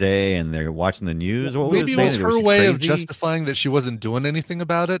home all day and they're watching the news? What Maybe it was her way of crazy? justifying that she wasn't doing anything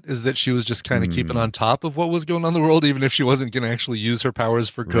about it, is that she was just kind of keeping on top of what was going on in the world, even if she wasn't going to actually use her powers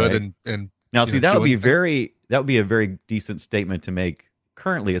for good. And now, see, that would be a very decent statement to make.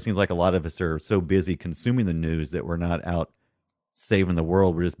 Currently, it seems like a lot of us are so busy consuming the news that we're not out saving the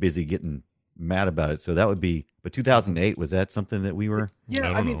world. We're just busy getting mad about it. So that would be. But 2008, was that something that we were?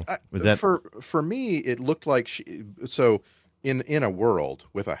 Yeah, I mean, was that for me? It looked like so. In a world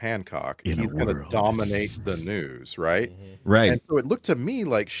with a Hancock, he's going to dominate the news, right? Mm-hmm. Right. And so it looked to me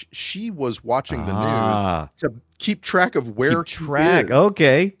like she was watching the news to keep track of where he is.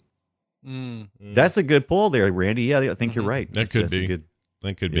 Okay. That's a good pull there, Randy. Yeah, I think you're right. That could be.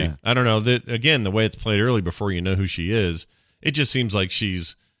 I don't know. Again, the way it's played early before you know who she is, it just seems like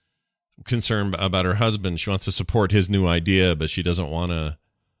she's concerned about her husband. She wants to support his new idea, but she doesn't want to.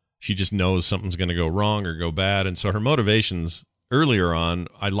 She just knows something's going to go wrong or go bad. And so her motivations earlier on,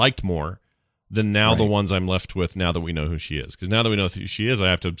 I liked more. then now the Right. ones I'm left with now that we know who she is. Because now that we know who she is, I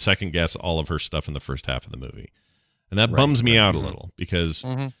have to second guess all of her stuff in the first half of the movie. And that bums me out a little because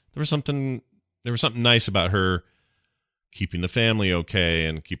there was something nice about her keeping the family okay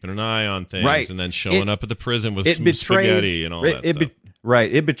and keeping an eye on things and then showing up at the prison with some spaghetti and all that stuff.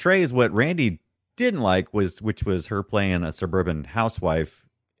 Right. It betrays what Randy didn't like, which was her playing a suburban housewife.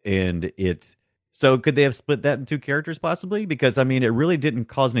 And so could they have split that in two characters possibly? Because, I mean, it really didn't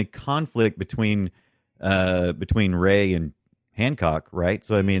cause any conflict between Ray and Hancock, right?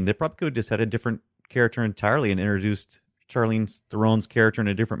 So, I mean, they probably could have just had a different character entirely and introduced Charlize Theron's character in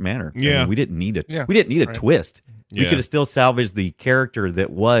a different manner. Yeah. I mean, we didn't need it. We didn't need a twist. We could have still salvaged the character that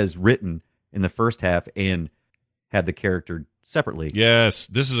was written in the first half and had the character separately. Yes,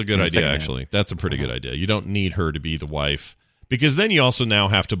 this is a good idea, actually. That's a pretty good idea. You don't need her to be the wife because then you also now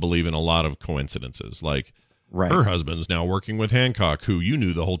have to believe in a lot of coincidences. Like her husband's now working with Hancock, who you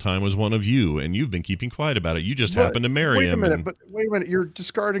knew the whole time was one of you, and you've been keeping quiet about it. You just happened to marry him. Wait a minute. You're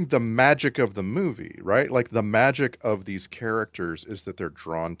discarding the magic of the movie, right? Like the magic of these characters is that they're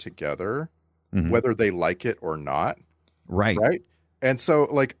drawn together, whether they like it or not. Right. Right. And so,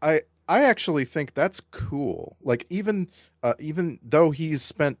 like, I actually think that's cool. Like, even though he's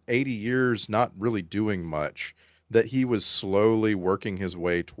spent 80 years not really doing much, that he was slowly working his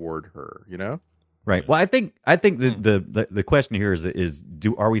way toward her, you know? Right. Well, I think the question here is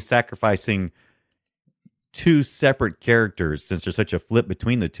are we sacrificing two separate characters since there's such a flip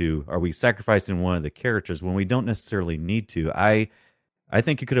between the two? Are we sacrificing one of the characters when we don't necessarily need to? I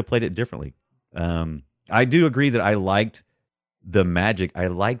think you could have played it differently. I do agree that I liked the magic. I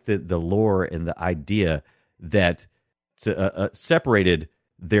liked the lore and the idea that separated.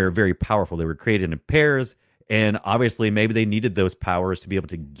 They're very powerful. They were created in pairs. And obviously, maybe they needed those powers to be able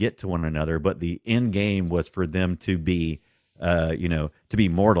to get to one another. But the end game was for them to be, to be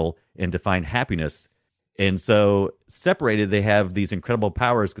mortal and to find happiness. And so separated, they have these incredible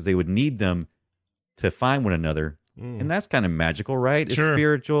powers because they would need them to find one another. And that's kind of magical, right? It's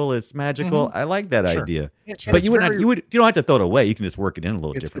spiritual. It's magical. I like that idea. But you don't have to throw it away. You can just work it in a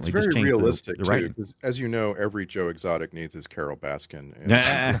little differently. It's very just change realistic the too, writing. because as you know, every Joe Exotic needs his Carol Baskin.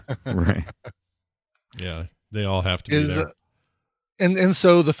 Right. Yeah. They all have to be there. And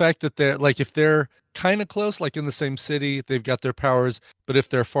so the fact that they're like, if they're kind of close, like in the same city, they've got their powers. But if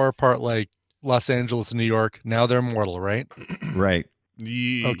they're far apart, like Los Angeles and New York, now they're mortal, right? Right.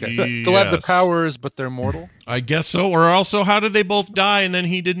 Okay. So still have the powers, but they're mortal? I guess so. Or also, how did they both die and then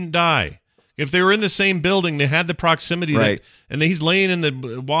he didn't die? If they were in the same building, they had the proximity, right? And he's laying in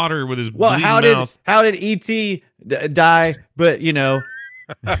the water with his bleeding mouth. How did E.T. die? But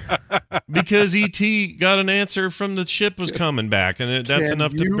because E.T. got an answer from the ship was coming back, and that's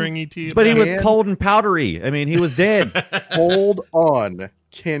enough to bring E.T. But back. he was cold and powdery. I mean, he was dead. Hold on.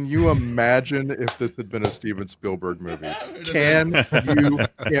 Can you imagine if this had been a Steven Spielberg movie? Can you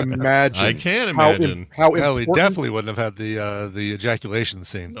imagine? I can imagine. Well, we definitely wouldn't have had the ejaculation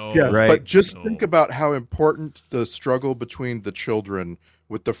scene. No. Yeah, Right. but just think about how important the struggle between the children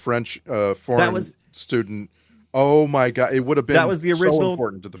with the French foreign student. Oh my God! It would have been so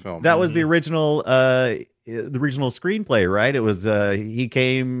important to the film. That was the original screenplay, right? It was he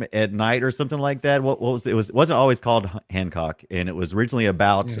came at night or something like that. What was it? Wasn't always called Hancock, and it was originally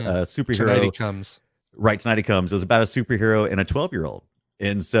about a superhero. Tonight He Comes. Right, Tonight He Comes. It was about a superhero and a 12-year-old,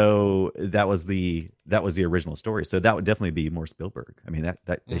 and so that was the original story. So that would definitely be more Spielberg. I mean,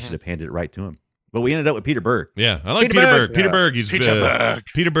 that they should have handed it right to him. But we ended up with Peter Berg. Yeah, I like Peter Berg. Peter Berg.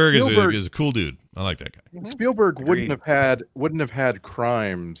 Peter Berg is a cool dude. I like that guy. Spielberg wouldn't have had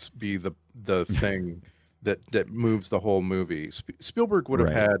crimes be the thing that moves the whole movie. Spielberg would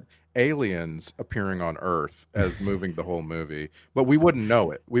have had aliens appearing on Earth as moving the whole movie, but we wouldn't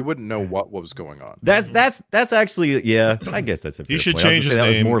know it. We wouldn't know what was going on. That's actually I guess that's a fair He should point. change his that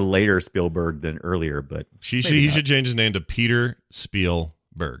name. was more later Spielberg than earlier, but He should change his name to Peter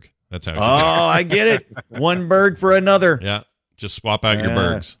Spielberg. That's how. I get it. One Berg for another. Yeah, just swap out your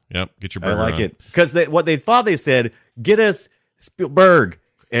Bergs. Yep, get your burger. I like on. it because what they thought they said, get us Spielberg,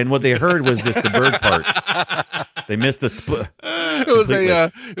 and what they heard was just the Berg part. They missed the. It was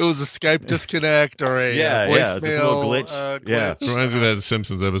a Skype disconnect or a voicemail it's just a little glitch. glitch. It reminds me of that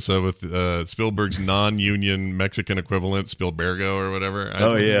Simpsons episode with Spielberg's non-union Mexican equivalent, Spielbergo or whatever.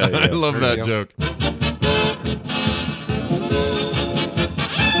 I love that joke.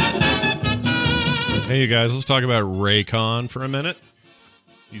 Hey, you guys, let's talk about Raycon for a minute.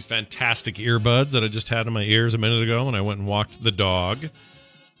 These fantastic earbuds that I just had in my ears a minute ago when I went and walked the dog.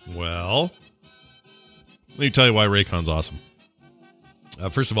 Well, let me tell you why Raycon's awesome.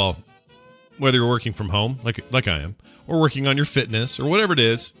 First of all, whether you're working from home, like I am, or working on your fitness, or whatever it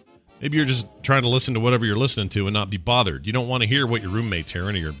is, Maybe you're just trying to listen to whatever you're listening to and not be bothered. You don't want to hear what your roommate's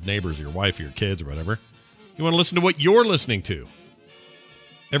hearing or your neighbors or your wife or your kids or whatever. You want to listen to what you're listening to.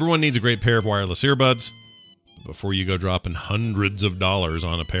 Everyone needs a great pair of wireless earbuds. Before you go dropping hundreds of dollars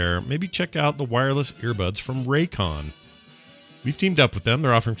on a pair, maybe check out the wireless earbuds from Raycon. We've teamed up with them.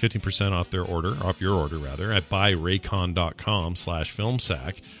 They're offering 15% off your order, at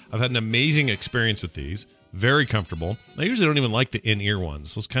buyraycon.com/filmsack. I've had an amazing experience with these. Very comfortable. I usually don't even like the in-ear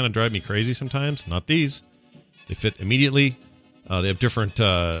ones. Those kind of drive me crazy sometimes. Not these. They fit immediately. They have different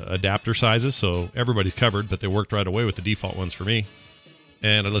adapter sizes, so everybody's covered, but they worked right away with the default ones for me.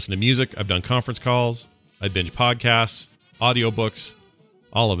 And I listen to music. I've done conference calls. I binge podcasts, audiobooks,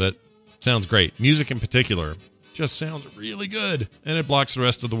 all of it. Sounds great. Music in particular just sounds really good, and it blocks the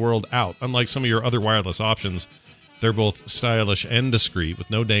rest of the world out. Unlike some of your other wireless options, they're both stylish and discreet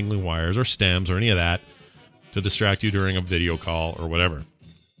with no dangling wires or stems or any of that to distract you during a video call or whatever.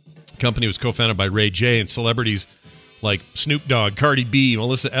 The company was co-founded by Ray J, and celebrities like Snoop Dogg, Cardi B,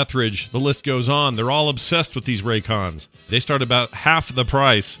 Melissa Etheridge, the list goes on. They're all obsessed with these Raycons. They start about half the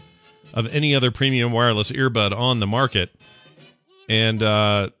price of any other premium wireless earbud on the market. And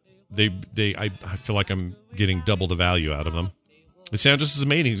I feel like I'm getting double the value out of them. They sound just as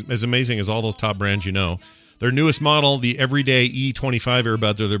amazing as all those top brands you know. Their newest model, the Everyday E25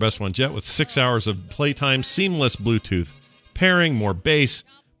 earbuds, are their best ones yet, with 6 hours of playtime, seamless Bluetooth pairing, more bass,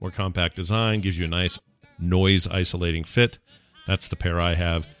 more compact design, gives you a nice noise-isolating fit. That's the pair I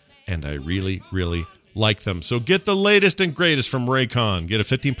have, and I really, really like them. So get the latest and greatest from Raycon. Get a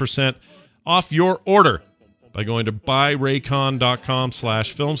 15% off your order by going to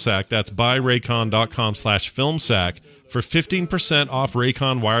buyraycon.com/filmsack. That's buyraycon.com/filmsack for 15% off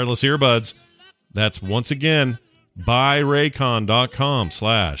Raycon wireless earbuds. That's once again,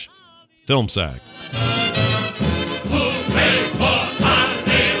 buyraycon.com/filmsack.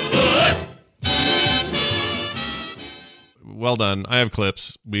 Well done. I have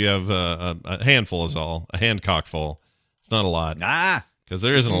clips. We have a handful is all. A Hancock full. It's not a lot. Because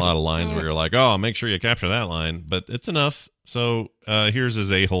there isn't a lot of lines where you're like, oh, make sure you capture that line. But it's enough. So here's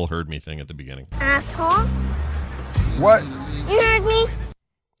his a-hole heard me thing at the beginning. Asshole. What? You heard me?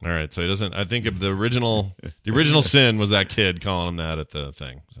 All right. So he doesn't. I think of the original sin was that kid calling him that at the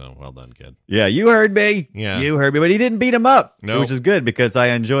thing. So well done, kid. Yeah, you heard me. Yeah, you heard me. But he didn't beat him up, no, which is good because I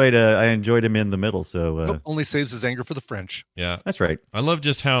enjoyed him in the middle. So only saves his anger for the French. Yeah, that's right. I love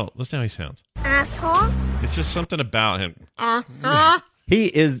just listen how he sounds. Asshole. It's just something about him. He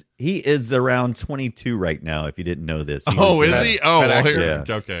is around 22 right now. If you didn't know this. Is he? Oh, well, here. Yeah.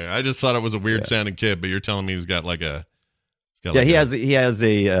 Okay. I just thought it was a weird sounding kid, but you're telling me he's got like a. He has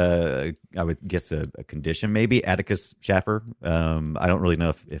a I would guess a condition, maybe Atticus Schaffer. I don't really know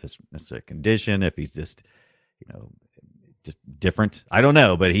if it's necessarily a condition, if he's just just different. I don't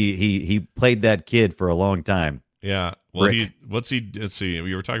know, but he played that kid for a long time. Yeah. Well, let's see.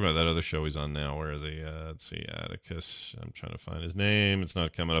 We were talking about that other show he's on now. Where is he? Let's see, Atticus. I'm trying to find his name. It's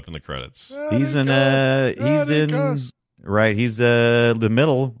not coming up in the credits. He's in the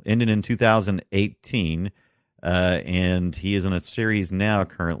middle, ending in 2018. And he is in a series now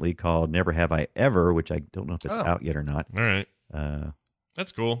currently called Never Have I Ever, which I don't know if it's out yet or not. All right.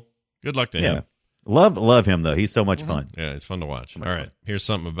 That's cool. Good luck to him. Love him, though. He's so much fun. Yeah, it's fun to watch. All right. Here's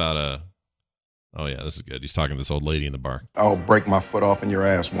something about oh, yeah, this is good. He's talking to this old lady in the bar. I'll break my foot off in your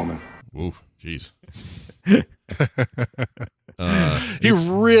ass, woman. Ooh, jeez. He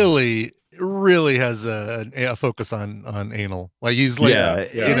really has a focus on anal. Like he's like,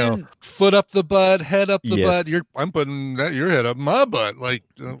 foot up the butt, head up the butt. I'm putting your head up my butt. Like,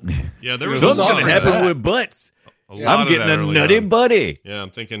 yeah, there was something going to happen with butts. I'm getting a nutty buddy. Yeah, I'm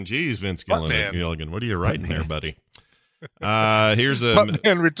thinking, geez, Vince Gilligan, what are you writing there, buddy? Here's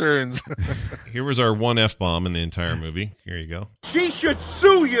Buttman Returns. Here was our one F-bomb in the entire movie. Here you go. She should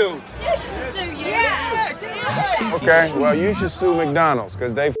sue you. Yeah, she should sue you. Yeah. Okay, well, you should sue McDonald's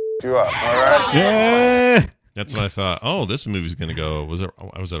because they you up, all right? Yeah. That's what I thought. Oh, this movie's going to go. Was it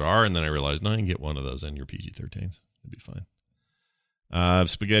R? And then I realized, no, you can get one of those and your PG-13s. It'd be fine.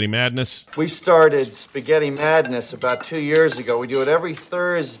 Spaghetti Madness. We started Spaghetti Madness about 2 years ago. We do it every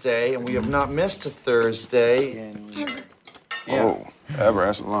Thursday, and we have not missed a Thursday. Oh, ever?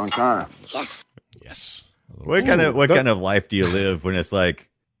 That's a long time. Yes. What kind of life do you live when it's like,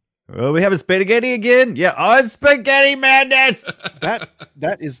 oh, we have a spaghetti again? Yeah, it's Spaghetti Madness.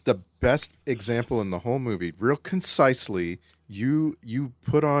 That is the best example in the whole movie. Real concisely, you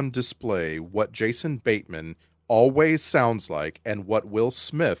put on display what Jason Bateman always sounds like and what Will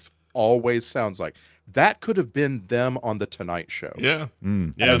Smith always sounds like. That could have been them on the Tonight Show. Yeah.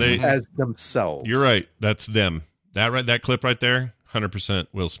 As themselves. You're right. That's them. That clip right there, 100%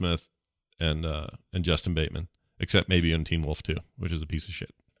 Will Smith and Justin Bateman, except maybe in Teen Wolf 2, which is a piece of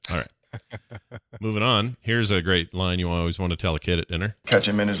shit. All right. Moving on. Here's a great line you always want to tell a kid at dinner. Catch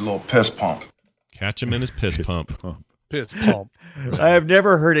him in his little piss pump. Catch him in his piss pump. Piss pump. I have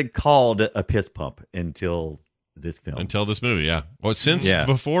never heard it called a piss pump until this film. Until this movie, yeah. Well,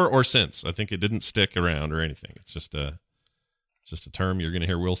 before or since. I think it didn't stick around or anything. It's just a term you're going to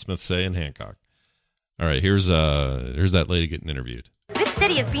hear Will Smith say in Hancock. All right, here's that lady getting interviewed. This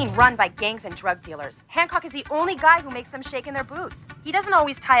city is being run by gangs and drug dealers. Hancock is the only guy who makes them shake in their boots. He doesn't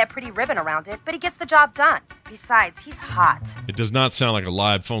always tie a pretty ribbon around it, but he gets the job done. Besides, he's hot. It does not sound like a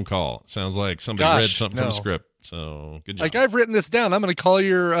live phone call. It sounds like somebody read something from the script. So, good job. Like, I've written this down. I'm going to call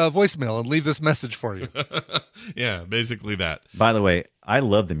your voicemail and leave this message for you. Yeah, basically that. By the way, I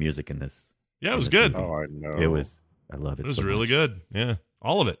love the music in this. Yeah, it was good. Oh, I know. I love it. It was so really much. good. Yeah,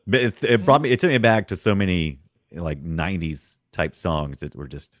 all of it. But it brought me. It took me back to so many like 90s type songs that were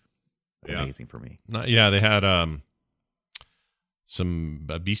just amazing for me. Yeah, they had some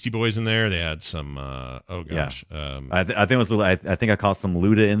Beastie Boys in there. They had some. Oh gosh, I think it was. I think I caught some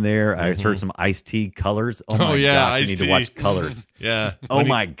Luda in there. I heard some Ice-T Colors. Oh my gosh, I need to watch Colors. Yeah. Oh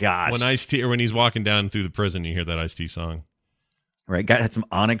my gosh. When Ice-T, or when he's walking down through the prison, you hear that Ice-T song. Right, had some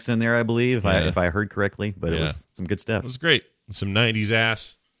Onyx in there, I believe, if I heard correctly. But it was some good stuff. It was great. Some 90s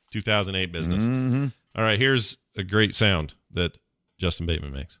ass, 2008 business. Mm-hmm. All right, here's a great sound that Justin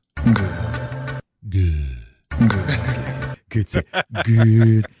Bateman makes. Good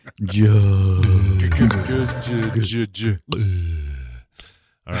job.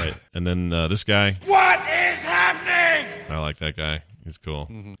 All right, and then this guy. What is happening? I like that guy. He's cool.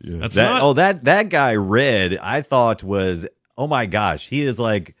 Yeah. That's that guy Red, I thought was, oh my gosh, he is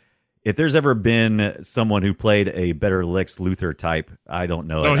like, if there's ever been someone who played a better Lex Luthor type, I don't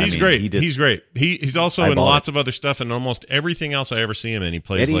know. Oh, he's great. He's great. He's also in lots of of other stuff, and almost everything else I ever see him in. He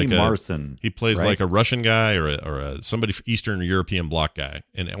plays Eddie like Marson. He plays right? like a Russian guy or a somebody from Eastern European bloc guy,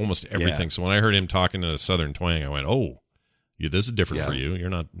 and almost everything. So when I heard him talking in a Southern twang, I went, "Oh, this is different for you. You're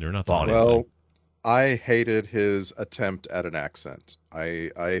not the Well, I hated his attempt at an accent.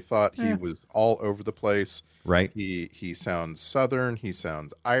 I thought he was all over the place. Right. He sounds Southern. He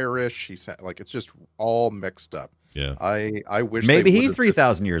sounds Irish. He sounds like it's just all mixed up. Yeah. I wish maybe he's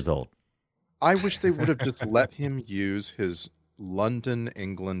 3,000 years old. I wish they would have just let him use his London,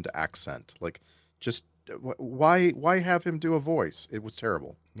 England accent. Like, just why have him do a voice? It was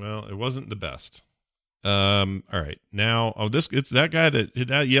terrible. Well, it wasn't the best. All right. Now, it's that guy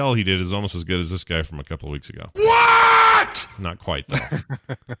that yell he did is almost as good as this guy from a couple of weeks ago. What? Not quite though.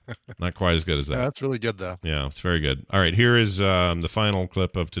 Not quite as good as that. Yeah, that's really good though. Yeah, it's very good. All right, here is the final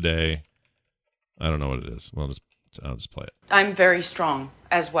clip of today. I don't know what it is. Well, I'll just play it. I'm very strong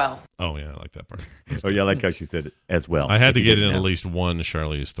as well. Oh yeah, I like that part. Oh yeah, I like how she said it as well. I had to get in at least one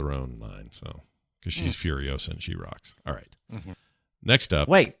Charlize Theron line, so because she's Furiosa and she rocks. All right. Mm-hmm. Next up,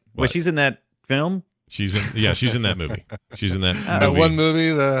 wait, was she's in that film? She's in that movie. She's in that that one movie,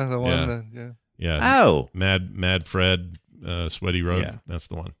 the one yeah. Oh, Mad Fred, Sweaty Road. Yeah. That's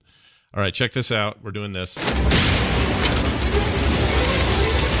the one. All right, check this out. We're doing this.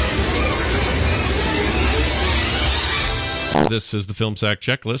 This is the Film Sack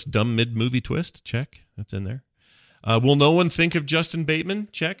checklist. Dumb mid-movie twist. Check. That's in there. Will no one think of Justin Bateman?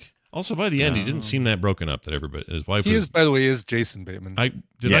 Check. Also, by the end, he didn't seem that broken up that everybody. His wife was. By the way, is Jason Bateman.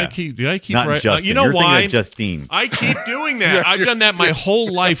 Did I keep Not right? Justin. You know You're why? Of Justine. I keep doing that. I've done that my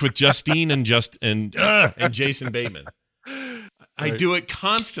whole life with Justine and Jason Bateman. I do it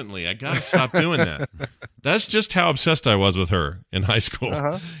constantly. I got to stop doing that. That's just how obsessed I was with her in high school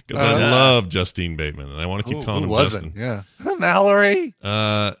because I love Justine Bateman and I want to keep calling him Justin. Yeah, Mallory.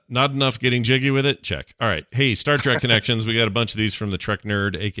 Not enough getting jiggy with it. Check. All right. Hey, Star Trek connections. We got a bunch of these from the Trek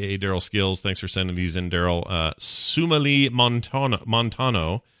Nerd, aka Daryl Skills. Thanks for sending these in, Daryl. Sumali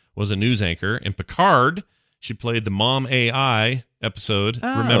Montano was a news anchor in Picard. She played the Mom AI episode,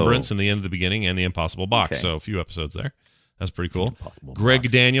 Remembrance, in the end of the beginning, and the Impossible Box. So a few episodes there. That's pretty cool. Greg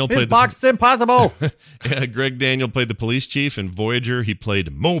Daniel played box is impossible. Yeah, Greg Daniel played the police chief in Voyager. He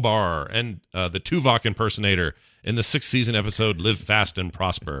played Mobar and the Tuvok impersonator in the 6th season episode Live Fast and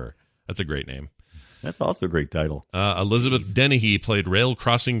Prosper. That's a great name. That's also a great title. Elizabeth Dennehy played Rail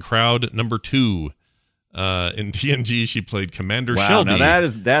Crossing Crowd number 2. In TNG, she played Commander Shelby. Now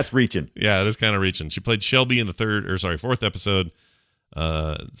that's reaching. Yeah, it is kind of reaching. She played Shelby in the 4th episode.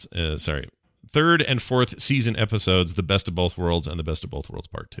 Third and 4th season episodes, The Best of Both Worlds and The Best of Both Worlds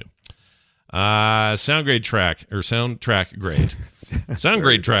Part 2. Soundgrade track. Sound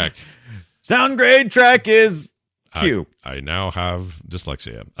grade track Q. I now have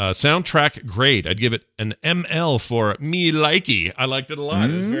dyslexia. Soundtrack, great. I'd give it an ML for me likey. I liked it a lot.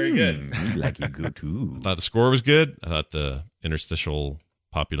 It was very good. Me likey good too. I thought the score was good. I thought the interstitial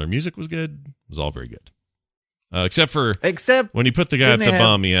popular music was good. It was all very good. Except when you put the guy up the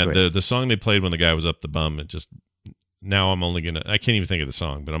bum, the song they played when the guy was up the bum, it just, now I'm only I can't even think of the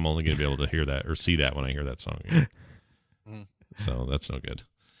song, but I'm only going to be able to hear that or see that when I hear that song again. So that's no good.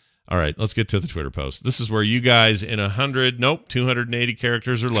 All right, let's get to the Twitter post. This is where you guys in 280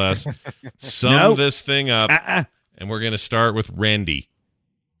 characters or less sum this thing up, and we're going to start with Randy.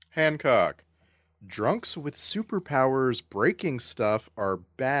 Hancock. Drunks with superpowers breaking stuff are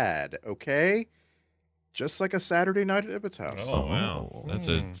bad, okay? Just like a Saturday night at Ibbott's house. Oh, wow. That's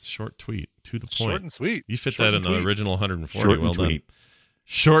a short tweet. To the point. Short and sweet. You fit Short that in the original 140. Short well and done. tweet.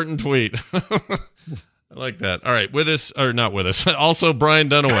 Short and tweet. I like that. All right, with us, or not with us. Also, Brian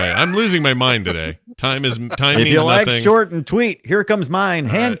Dunaway. I'm losing my mind today. Time If means you like nothing. short and tweet, here comes mine.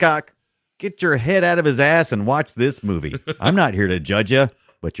 All right. Hancock, get your head out of his ass and watch this movie. I'm not here to judge you,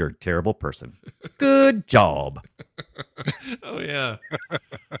 but you're a terrible person. Good job. Oh, yeah.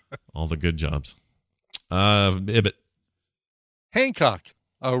 All the good jobs. Ibbott. Hancock,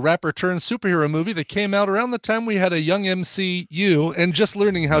 a rapper turned superhero movie that came out around the time we had a young MCU and just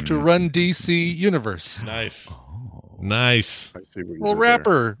learning how to run DC Universe. Nice. Nice. I see what you Well, did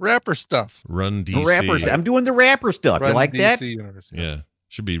there. rapper stuff. Run DC. Rappers. I'm doing the rapper stuff. Run You like DC that? Universe. Yeah.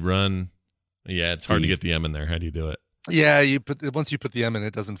 Should be run. Yeah, it's hard to get the M in there. How do you do it? Yeah, once you put the M in,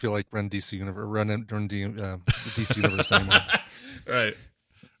 it doesn't feel like Run DC Universe. DC Universe anymore. Right.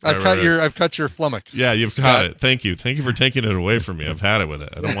 I've cut your flummox. Yeah, you've got it. Thank you for taking it away from me. I've had it with it.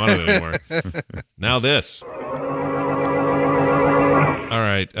 I don't want it anymore. Now this. All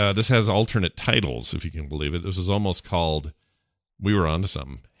right, this has alternate titles, if you can believe it. This was almost called, we were onto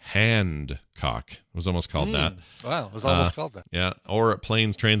something, Hancock. It was almost called that. Wow, it was almost called that. Yeah, or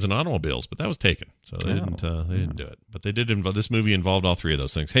Planes, Trains, and Automobiles, but that was taken, so they didn't do it. But they did involve, this movie involved all three of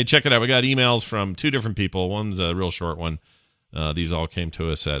those things. Hey, check it out. We got emails from two different people. One's a real short one. These all came to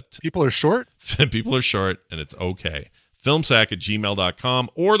us at... People are short? People are short, and it's okay. Filmsack@gmail.com,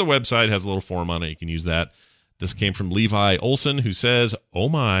 or the website has a little form on it. You can use that. This came from Levi Olson, who says, "Oh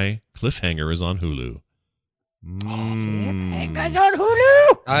my, Cliffhanger is on Hulu." Cliffhanger's on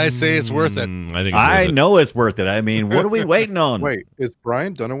Hulu. I say it's worth it. I know it's worth it. I mean, what are we waiting on? Wait, is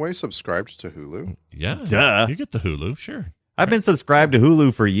Brian Dunaway subscribed to Hulu? Yeah. Duh. You get the Hulu, sure. I've been subscribed to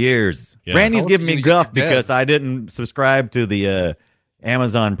Hulu for years. Yeah. Randy's How giving else are me you gonna guff get your because meds? I didn't subscribe to the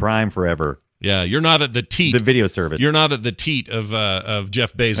Amazon Prime forever. Yeah, you're not at the teat. The video service. You're not at the teat of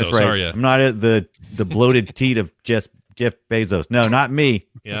Jeff Bezos, That's right. are you? I'm not at the bloated teat of Jeff Bezos. No, not me.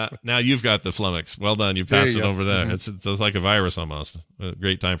 Yeah, now you've got the flummox. Well done. You've passed it over there. It's like a virus almost. A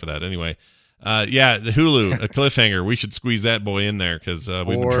great time for that. Anyway, yeah, the Hulu, a Cliffhanger. We should squeeze that boy in there because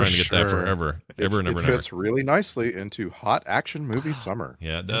we've been trying to get that forever. It fits really nicely into hot action movie summer.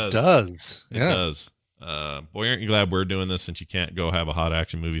 Yeah, it does. It does. It does. Boy, aren't you glad we're doing this since you can't go have a hot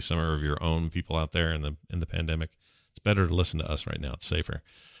action movie summer of your own, people out there in the pandemic. It's better to listen to us right now. It's safer.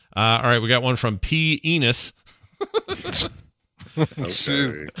 All right, we got one from P. Enos.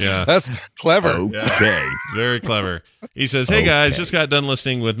 Okay. Yeah, that's clever. Okay. It's very clever. He says, "Hey guys, just got done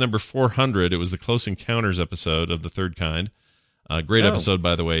listening with number 400. It was the Close Encounters episode of the Third Kind. Great episode,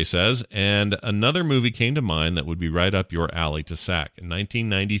 by the way," he says. "And another movie came to mind that would be right up your alley to sack. In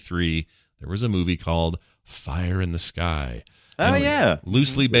 1993, there was a movie called Fire in the Sky. Oh, yeah.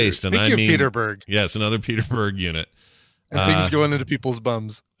 Loosely based. And Speaking I mean, of Peter Berg. Yes, another Peter Berg unit. And things going into people's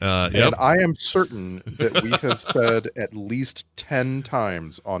bums. Yep. And I am certain that we have said at least 10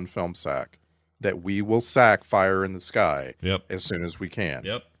 times on Film Sack that we will sack Fire in the Sky as soon as we can.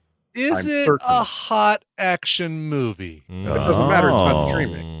 Yep. Is it a hot action movie? It doesn't matter. It's not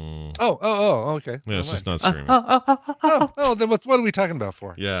streaming. Oh, okay. Yeah, it's just not streaming. Then what are we talking about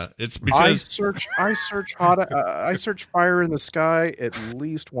for? Yeah, it's I because search Fire in the Sky at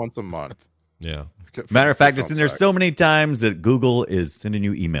least once a month. Yeah. Matter of fact, it's in there so many times that Google is sending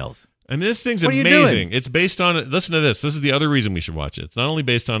you emails. And this thing's What are you amazing. doing? It's based on, listen to this. This is the other reason we should watch it. It's not only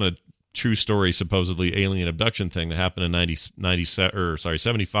based on a true story, supposedly alien abduction thing that happened in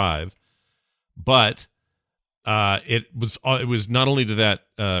 75, but it was not only to that,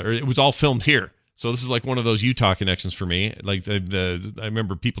 or it was all filmed here. So this is like one of those Utah connections for me. Like I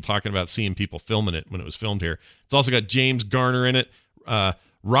remember people talking about seeing people filming it when it was filmed here. It's also got James Garner in it,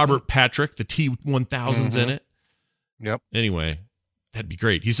 Robert Patrick, the T-1000's in it. Yep. Anyway, that'd be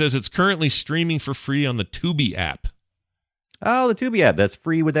great. He says it's currently streaming for free on the Tubi app. Oh, the Tubi app. That's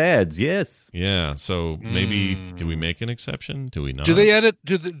free with ads. Yes. Yeah. So maybe do we make an exception? Do we not? Do they edit?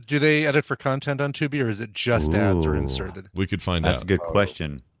 Do they edit for content on Tubi, or is it just ads are inserted? We could find out. That's a good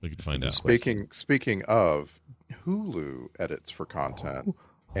question. We could find out. Speaking of, Hulu edits for content,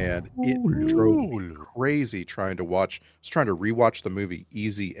 and it drove me crazy trying to rewatch the movie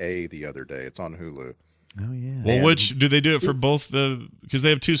Easy A the other day. It's on Hulu. Oh yeah. Well, which do they do it for both because they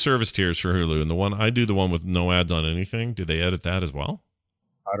have 2 service tiers for Hulu, and I do the one with no ads on anything. Do they edit that as well?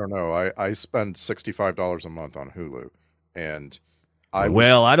 I don't know. I spend $65 a month on Hulu, and I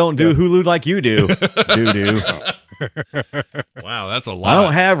don't do Hulu like you do. Wow, that's a lot. I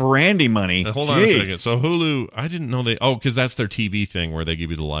don't have Randy money. Hold on a second. So Hulu, I didn't know because that's their TV thing where they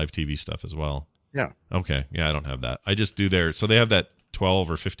give you the live TV stuff as well. Yeah. Okay. Yeah, I don't have that. I just do so they have that $12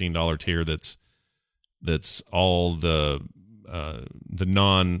 or $15 tier that's all the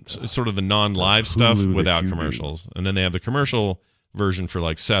non-live stuff Hulu without commercials, and then they have the commercial version for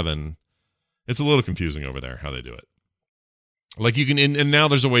like $7. It's a little confusing over there how they do it. Like you can, and now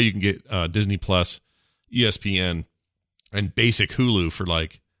there's a way you can get Disney Plus, ESPN, and basic Hulu for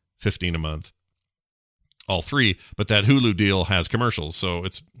like $15 a month, all 3. But that Hulu deal has commercials, so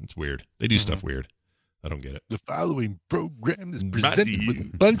it's weird. They do stuff weird. I don't get it. The following program is presented with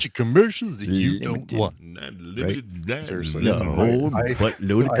a bunch of commercials that you don't want. Seriously.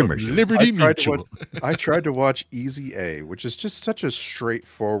 Loaded commercials. Liberty Mutual. I tried to watch Easy A, which is just such a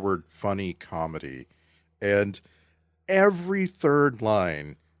straightforward, funny comedy. And every third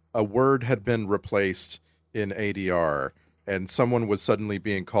line, a word had been replaced in ADR, and someone was suddenly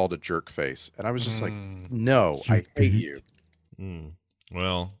being called a jerk face. And I was just like, no, I hate you.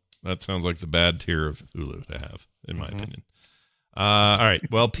 Well, that sounds like the bad tier of Hulu to have, in my opinion. All right.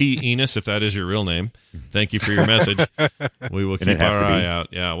 Well, P. Enos, if that is your real name, thank you for your message. We will keep our eye out.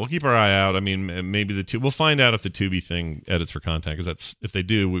 Yeah, we'll keep our eye out. I mean, maybe we'll find out if the Tubi thing edits for content, because if they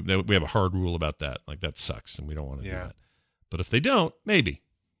do, we have a hard rule about that. Like, that sucks, and we don't want to do that. But if they don't, maybe.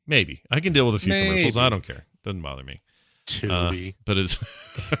 I can deal with a few commercials. I don't care. Doesn't bother me. Tubi. But it's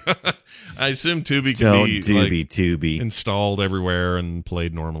I assume Tubi can be Tubi installed everywhere and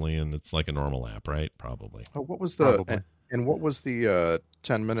played normally, and it's like a normal app, right? Probably. Oh, what was the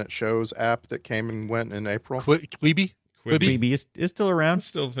 10-minute shows app that came and went in April? Quibi? Quibi is still around. It's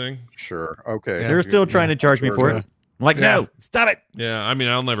still a thing. Sure. Okay. Yeah. They're still trying to charge me for it. I'm like, no, stop it. Yeah, I mean,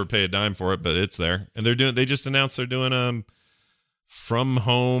 I'll never pay a dime for it, but it's there. And they just announced they're doing from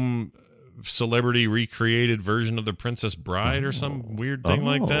home celebrity recreated version of The Princess Bride or some weird thing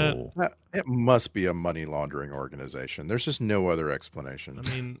like that. It must be a money laundering organization. There's just no other explanation. I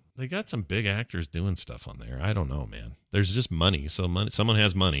mean, they got some big actors doing stuff on there. I don't know, man. There's just money. So someone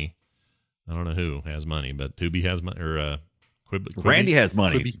has money. I don't know who has money, but Tubi has money, or Quibi. Randy has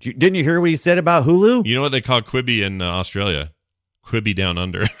money. Didn't you hear what he said about Hulu? You know what they call Quibi in Australia? Quibi Down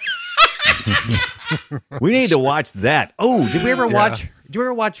Under. We need to watch that. Oh, did we ever watch? Did you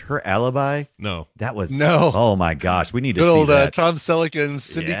ever watch Her Alibi? No. That was no. Oh my gosh, we need to see old, that. Tom Selleck and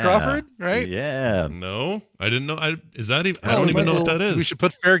Cindy Crawford, right? Yeah. No, I didn't know. Is that even? I don't even know what that is. We should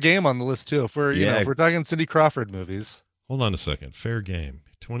put Fair Game on the list too. If we're talking Cindy Crawford movies. Hold on a second. Fair Game,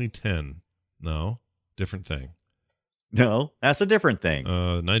 2010. No, different thing. No, that's a different thing.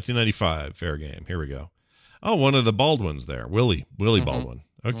 1995. Fair Game. Here we go. Oh, one of the Baldwins there, Willie Baldwin.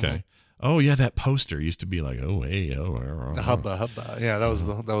 Okay. Oh yeah, that poster used to be like, oh hey, the hubba. Yeah, that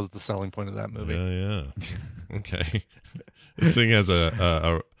was the selling point of that movie. Yeah. Okay. This thing has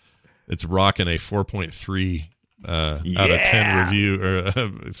it's rocking a 4.3 out of 10 review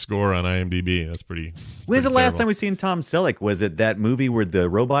or score on IMDb. That's pretty. When's the last time we seen Tom Selleck? Was it that movie where the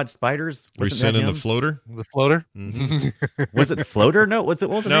robot spiders? Were you sending the floater? The floater? Mm-hmm. Was it Floater? No, what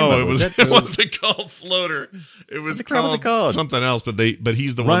was the no, name? It wasn't called Floater. It was called something else. But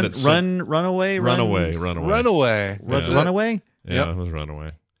he's the one that's Runaway. Runaway. Was it Runaway? Yeah, it was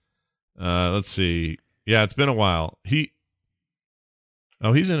Runaway. Let's see. Yeah, it's been a while. He's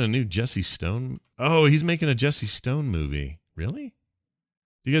in a new Jesse Stone. Oh, he's making a Jesse Stone movie. Really?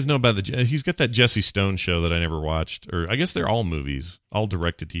 Do you guys know about he's got that Jesse Stone show that I never watched, or I guess they're all movies, all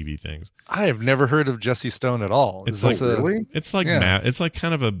direct-to-TV things. I have never heard of Jesse Stone at all. It's like really? It's like it's like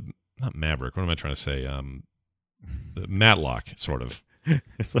kind of a not Maverick. What am I trying to say? Matlock, sort of.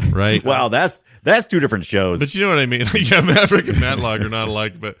 It's like, right? Wow, that's two different shows. But you know what I mean? Yeah, Maverick and Matlock are not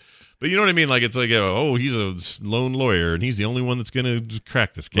alike, but you know what I mean? Like, it's like, he's a lone lawyer, and he's the only one that's going to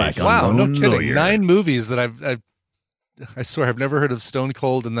crack this case. Wow, no kidding. Lawyer. 9 movies that I swear I've never heard of Stone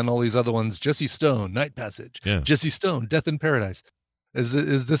Cold, and then all these other ones. Jesse Stone, Night Passage. Yeah. Jesse Stone, Death in Paradise.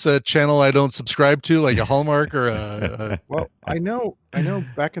 Is this a channel I don't subscribe to, like a Hallmark or a Well, I know.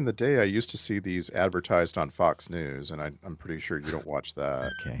 Back in the day, I used to see these advertised on Fox News, and I'm pretty sure you don't watch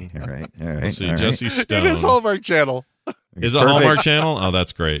that. Okay, all right. Let's see, Jesse Stone. It is Hallmark Channel. Is it a Hallmark Channel? Oh,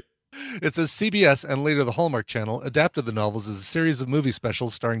 that's great. It says CBS and later the Hallmark Channel adapted the novels as a series of movie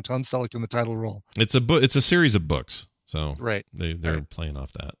specials starring Tom Selleck in the title role. It's a series of books, so right. They're playing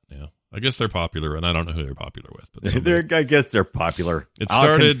off that. Yeah, I guess they're popular, and I don't know who they're popular with, but I guess they're popular.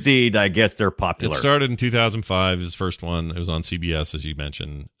 I'll concede. I guess they're popular. It started in 2005. His first one. It was on CBS, as you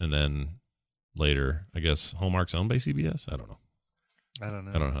mentioned, and then later, I guess Hallmark's owned by CBS. I don't know. I don't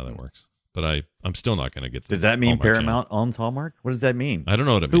know how that works. But I'm still not going to get. Does that mean Hallmark Paramount channel. owns Hallmark? What does that mean? I don't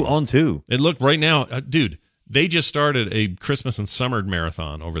know what it means. Who owns who? It looked right now, dude. They just started a Christmas and summer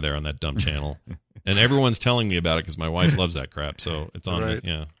marathon over there on that dumb channel, and everyone's telling me about it because my wife loves that crap. So it's on. Right.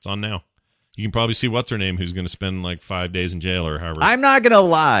 Yeah, it's on now. You can probably see what's her name, who's going to spend like 5 days in jail or however. I'm not gonna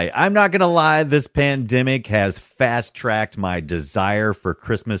lie. This pandemic has fast tracked my desire for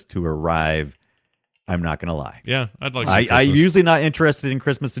Christmas to arrive. I'm not gonna lie. Yeah, I'd like. I'm usually not interested in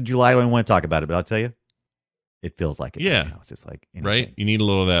Christmas in July. I don't want to talk about it, but I'll tell you, it feels like it. Yeah, right now. It's just like right. You need a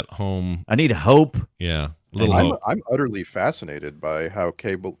little of that home. I need hope. Yeah, a little hope. I'm utterly fascinated by how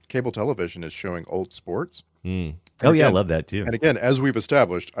cable television is showing old sports. Mm. Oh yeah, I love that too. And again, as we've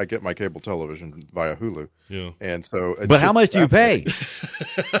established, I get my cable television via Hulu. Yeah, and so. But how much do you pay?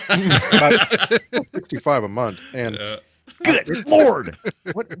 About $65 a month, and. Good Lord!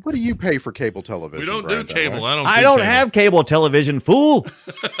 What do you pay for cable television? We don't Brian, do cable. Right? I don't have cable television, fool.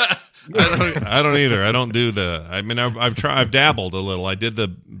 I don't either. I don't do the. I mean, I've dabbled a little. I did the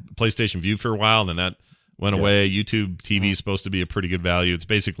PlayStation View for a while, and then that went away. YouTube TV is supposed to be a pretty good value. It's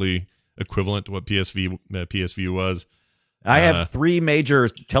basically equivalent to what PS View was. I have 3 major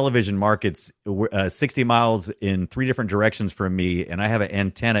television markets, 60 miles in 3 different directions from me, and I have an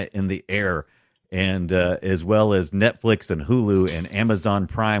antenna in the air. And as well as Netflix and Hulu and Amazon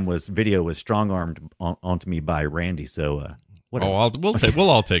Prime video was strong armed onto me by Randy. So whatever. We'll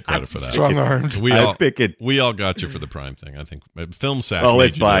all take credit for that. Strong armed. We all got you for the Prime thing. I think Film Sack. Oh,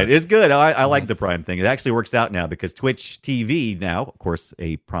 it's fine. It's good. I like the Prime thing. It actually works out now because Twitch TV now, of course,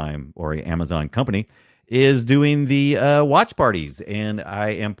 a Prime or a Amazon company, is doing the watch parties, and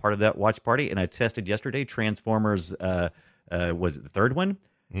I am part of that watch party. And I tested yesterday Transformers. Was it the 3rd one?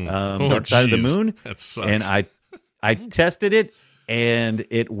 Dark Side of the Moon. That sucks. And I tested it, and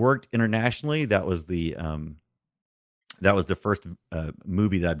it worked internationally. That was the first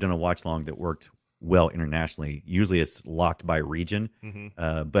movie that I've done a watch long that worked well internationally. Usually it's locked by region,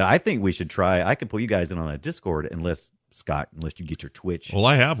 but I think we should try. I could put you guys in on a Discord unless you get your Twitch. Well,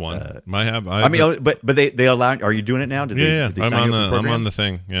 I have one. But they allow. Are you doing it now? I'm on the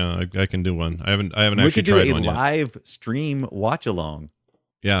thing. Yeah, I can do one. I haven't actually tried one yet. We could do a live stream watch along.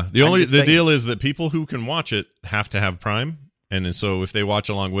 Yeah, the deal is that people who can watch it have to have Prime, and so if they watch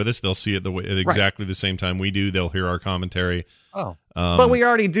along with us, they'll see it at exactly the same time we do. They'll hear our commentary. Oh, but we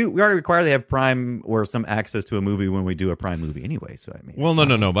already do. We already require they have Prime or some access to a movie when we do a Prime movie anyway. So I mean, well,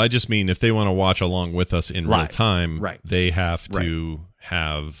 no. But I just mean if they want to watch along with us in real time, they have to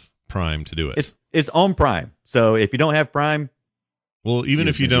have Prime to do it. It's on Prime. So if you don't have Prime, well, even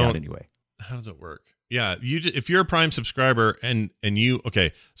if you don't, anyway, how does it work? Yeah, if you're a Prime subscriber and you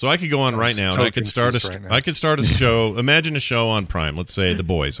so I could go on right now and I could start a show. Imagine a show on Prime. Let's say The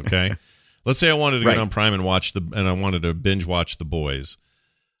Boys. Okay, let's say I wanted to get on Prime and I wanted to binge watch The Boys.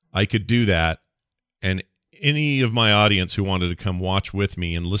 I could do that, and any of my audience who wanted to come watch with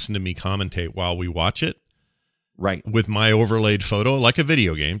me and listen to me commentate while we watch it, with my overlaid photo, like a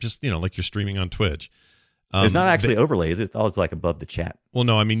video game, just like you're streaming on Twitch. It's not actually overlays. It's always like above the chat. Well,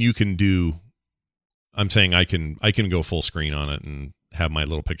 no, I mean you can do. I'm saying I can go full screen on it and have my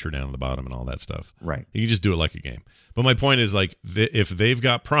little picture down at the bottom and all that stuff. Right. You can just do it like a game. But my point is if they've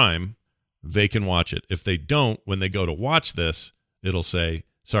got Prime, they can watch it. If they don't, when they go to watch this, it'll say,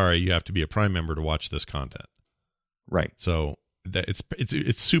 "Sorry, you have to be a Prime member to watch this content." Right. So that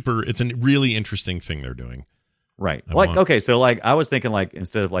it's super. It's a really interesting thing they're doing. Right. So I was thinking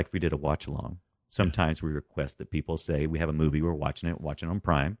instead of if we did a watch along, sometimes we request that people say we have a movie we're watching on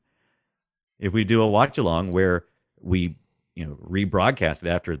Prime. If we do a watch along where we, rebroadcast it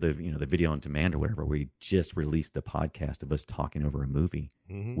after the video on demand or whatever, we just released the podcast of us talking over a movie.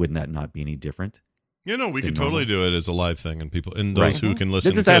 Wouldn't that not be any different? We could totally do it as a live thing, and people and those who can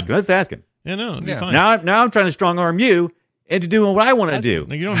listen. Let's asking. Yeah, no, it'd be fine. Now I'm trying to strong arm you into doing what I want to do.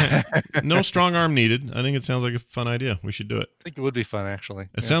 You don't have no strong arm needed. I think it sounds like a fun idea. We should do it. I think it would be fun, actually.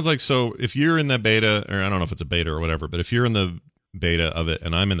 It sounds like if you're in the beta, or I don't know if it's a beta or whatever, but if you're in the beta of it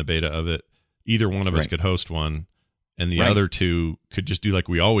and I'm in the beta of it. Either one of us could host one, and the other two could just do like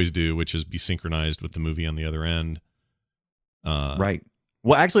we always do, which is be synchronized with the movie on the other end. Right.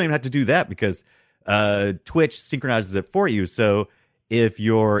 Well, actually, I don't have to do that because Twitch synchronizes it for you. So if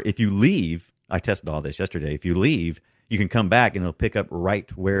you leave, I tested all this yesterday. If you leave, you can come back and it'll pick up right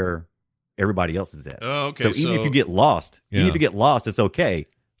where everybody else is at. Oh, okay. So even if you get lost, it's okay.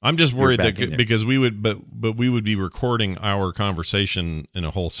 I'm just worried that because we would, but we would be recording our conversation in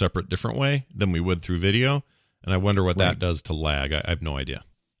a whole separate, different way than we would through video, and I wonder what that does to lag. I have no idea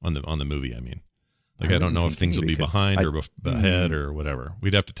on the movie. I mean, like I don't know if things will be behind or ahead or whatever.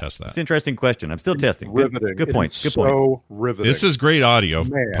 We'd have to test that. It's an interesting question. I'm still testing. Riveting. Good points. Good so points. Riveting. This is great audio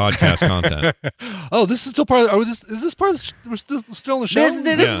podcast content. Oh, this is still part of. Is this part of? We're still in the show. This is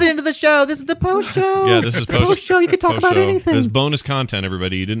the end of the show. This is the post show. Yeah, this is post show. You can talk about anything. There's bonus content,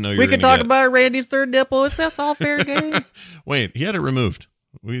 everybody. You didn't know you were We can talk about Randy's third nipple. That's all fair game. Wait, he had it removed.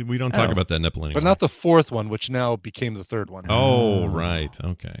 We don't talk about that nipple anymore. But not the fourth one, which now became the third one. Oh, right.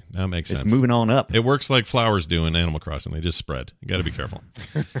 Okay. That makes sense. It's moving on up. It works like flowers do in Animal Crossing. They just spread. You got to be careful.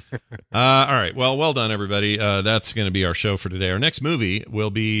 All right. Well done, everybody. That's going to be our show for today. Our next movie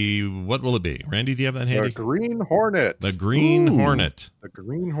will be, what will it be? Randy, do you have that handy? The Green Hornet. The Green Hornet. The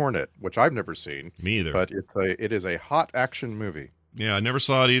Green Hornet, which I've never seen. Me either. But it is a hot action movie. Yeah, I never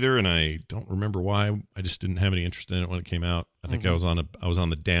saw it either, and I don't remember why. I just didn't have any interest in it when it came out. I think I was on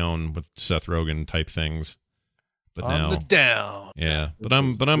the down with Seth Rogen type things. But on now the down. Yeah, but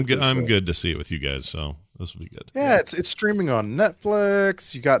I'm good to see it with you guys, so this will be good. Yeah, it's streaming on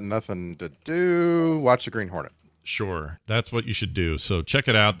Netflix. You got nothing to do. Watch The Green Hornet. Sure, that's what you should do. So check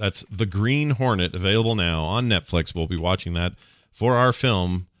it out. That's The Green Hornet, available now on Netflix. We'll be watching that for our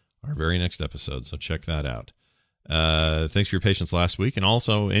film, our very next episode. So check that out. Thanks for your patience last week, and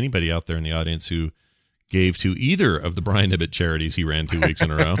also anybody out there in the audience who gave to either of the Brian Ibbett charities he ran 2 weeks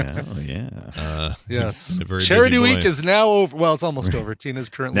in a row. Oh yeah. Yes. Charity Week is now over. Well, it's almost over. Tina's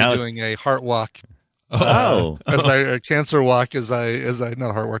currently doing a heart walk. A cancer walk as I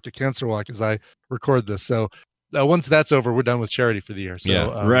not heart walk, a cancer walk as I record this. So once that's over, we're done with charity for the year. So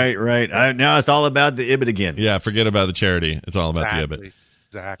yeah. Right. Now it's all about the Ibbett again. Yeah, forget about the charity. It's all about the Ibbett.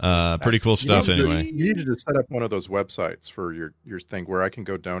 Exactly. Pretty cool stuff anyway. You needed to set up one of those websites for your thing where I can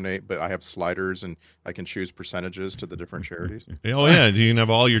go donate, but I have sliders and I can choose percentages to the different charities. Oh yeah, you can have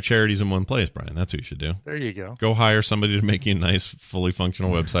all your charities in one place, Brian. That's what you should do. There you go. Go hire somebody to make you a nice, fully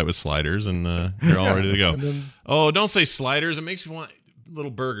functional website with sliders, and you're all ready to go. Don't say sliders. It makes me want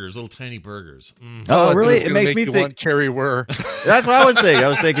little burgers, little tiny burgers. Oh, really? It makes me think. Carrie Wurr. That's what I was thinking. I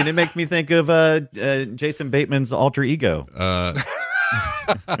was thinking it makes me think of Jason Bateman's alter ego.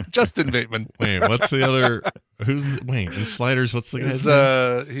 Justin Bateman. Wait, what's the other? In Sliders, what's the guy's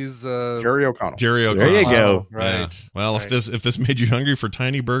name? He's Jerry O'Connell. Jerry O'Connell. There you go. Right. Yeah. Well, if this made you hungry for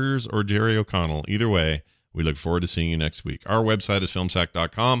tiny burgers or Jerry O'Connell, either way, we look forward to seeing you next week. Our website is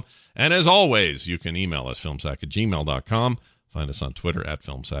filmsack.com, and as always, you can email us filmsack@gmail.com. Find us on Twitter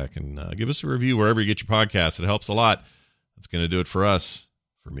 @filmsack, and give us a review wherever you get your podcasts. It helps a lot. That's going to do it for us,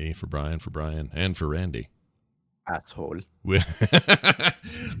 for me, for Brian, and for Randy. Asshole. We'll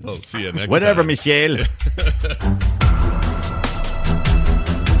see you next Whatever, time. Michelle.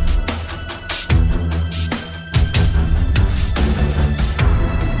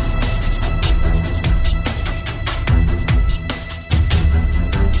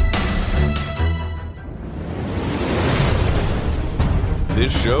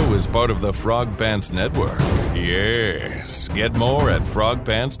 This show is part of the Frog Pants Network. Yes. Get more at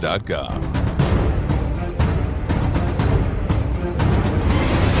frogpants.com.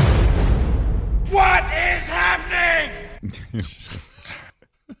 What is happening?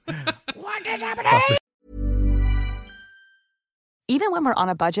 What is happening? Even when we're on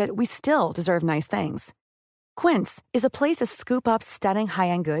a budget, we still deserve nice things. Quince is a place to scoop up stunning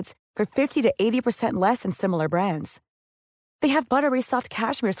high-end goods for 50 to 80% less than similar brands. They have buttery soft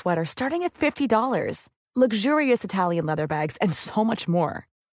cashmere sweaters starting at $50, luxurious Italian leather bags, and so much more.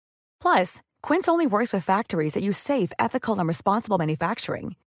 Plus, Quince only works with factories that use safe, ethical, and responsible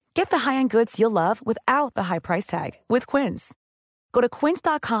manufacturing. Get the high-end goods you'll love without the high price tag with Quince. Go to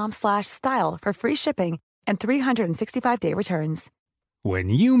quince.com/style for free shipping and 365-day returns. When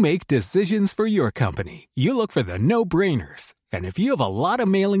you make decisions for your company, you look for the no-brainers. And if you have a lot of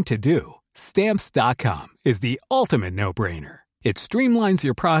mailing to do, Stamps.com is the ultimate no-brainer. It streamlines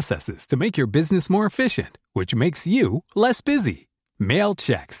your processes to make your business more efficient, which makes you less busy. Mail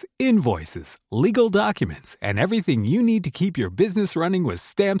checks, invoices, legal documents, and everything you need to keep your business running with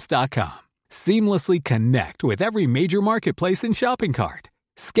Stamps.com. Seamlessly connect with every major marketplace and shopping cart.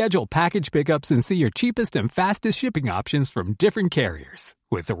 Schedule package pickups and see your cheapest and fastest shipping options from different carriers,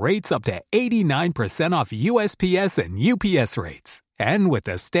 with rates up to 89% off USPS and UPS rates. And with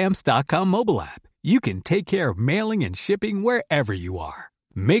the Stamps.com mobile app, you can take care of mailing and shipping wherever you are.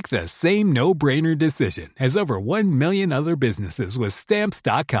 Make the same no-brainer decision as over 1 million other businesses with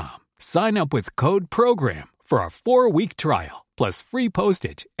Stamps.com. Sign up with code PROGRAM for a 4-week trial, plus free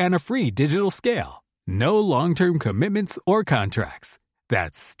postage and a free digital scale. No long-term commitments or contracts.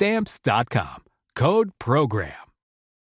 That's Stamps.com. Code PROGRAM.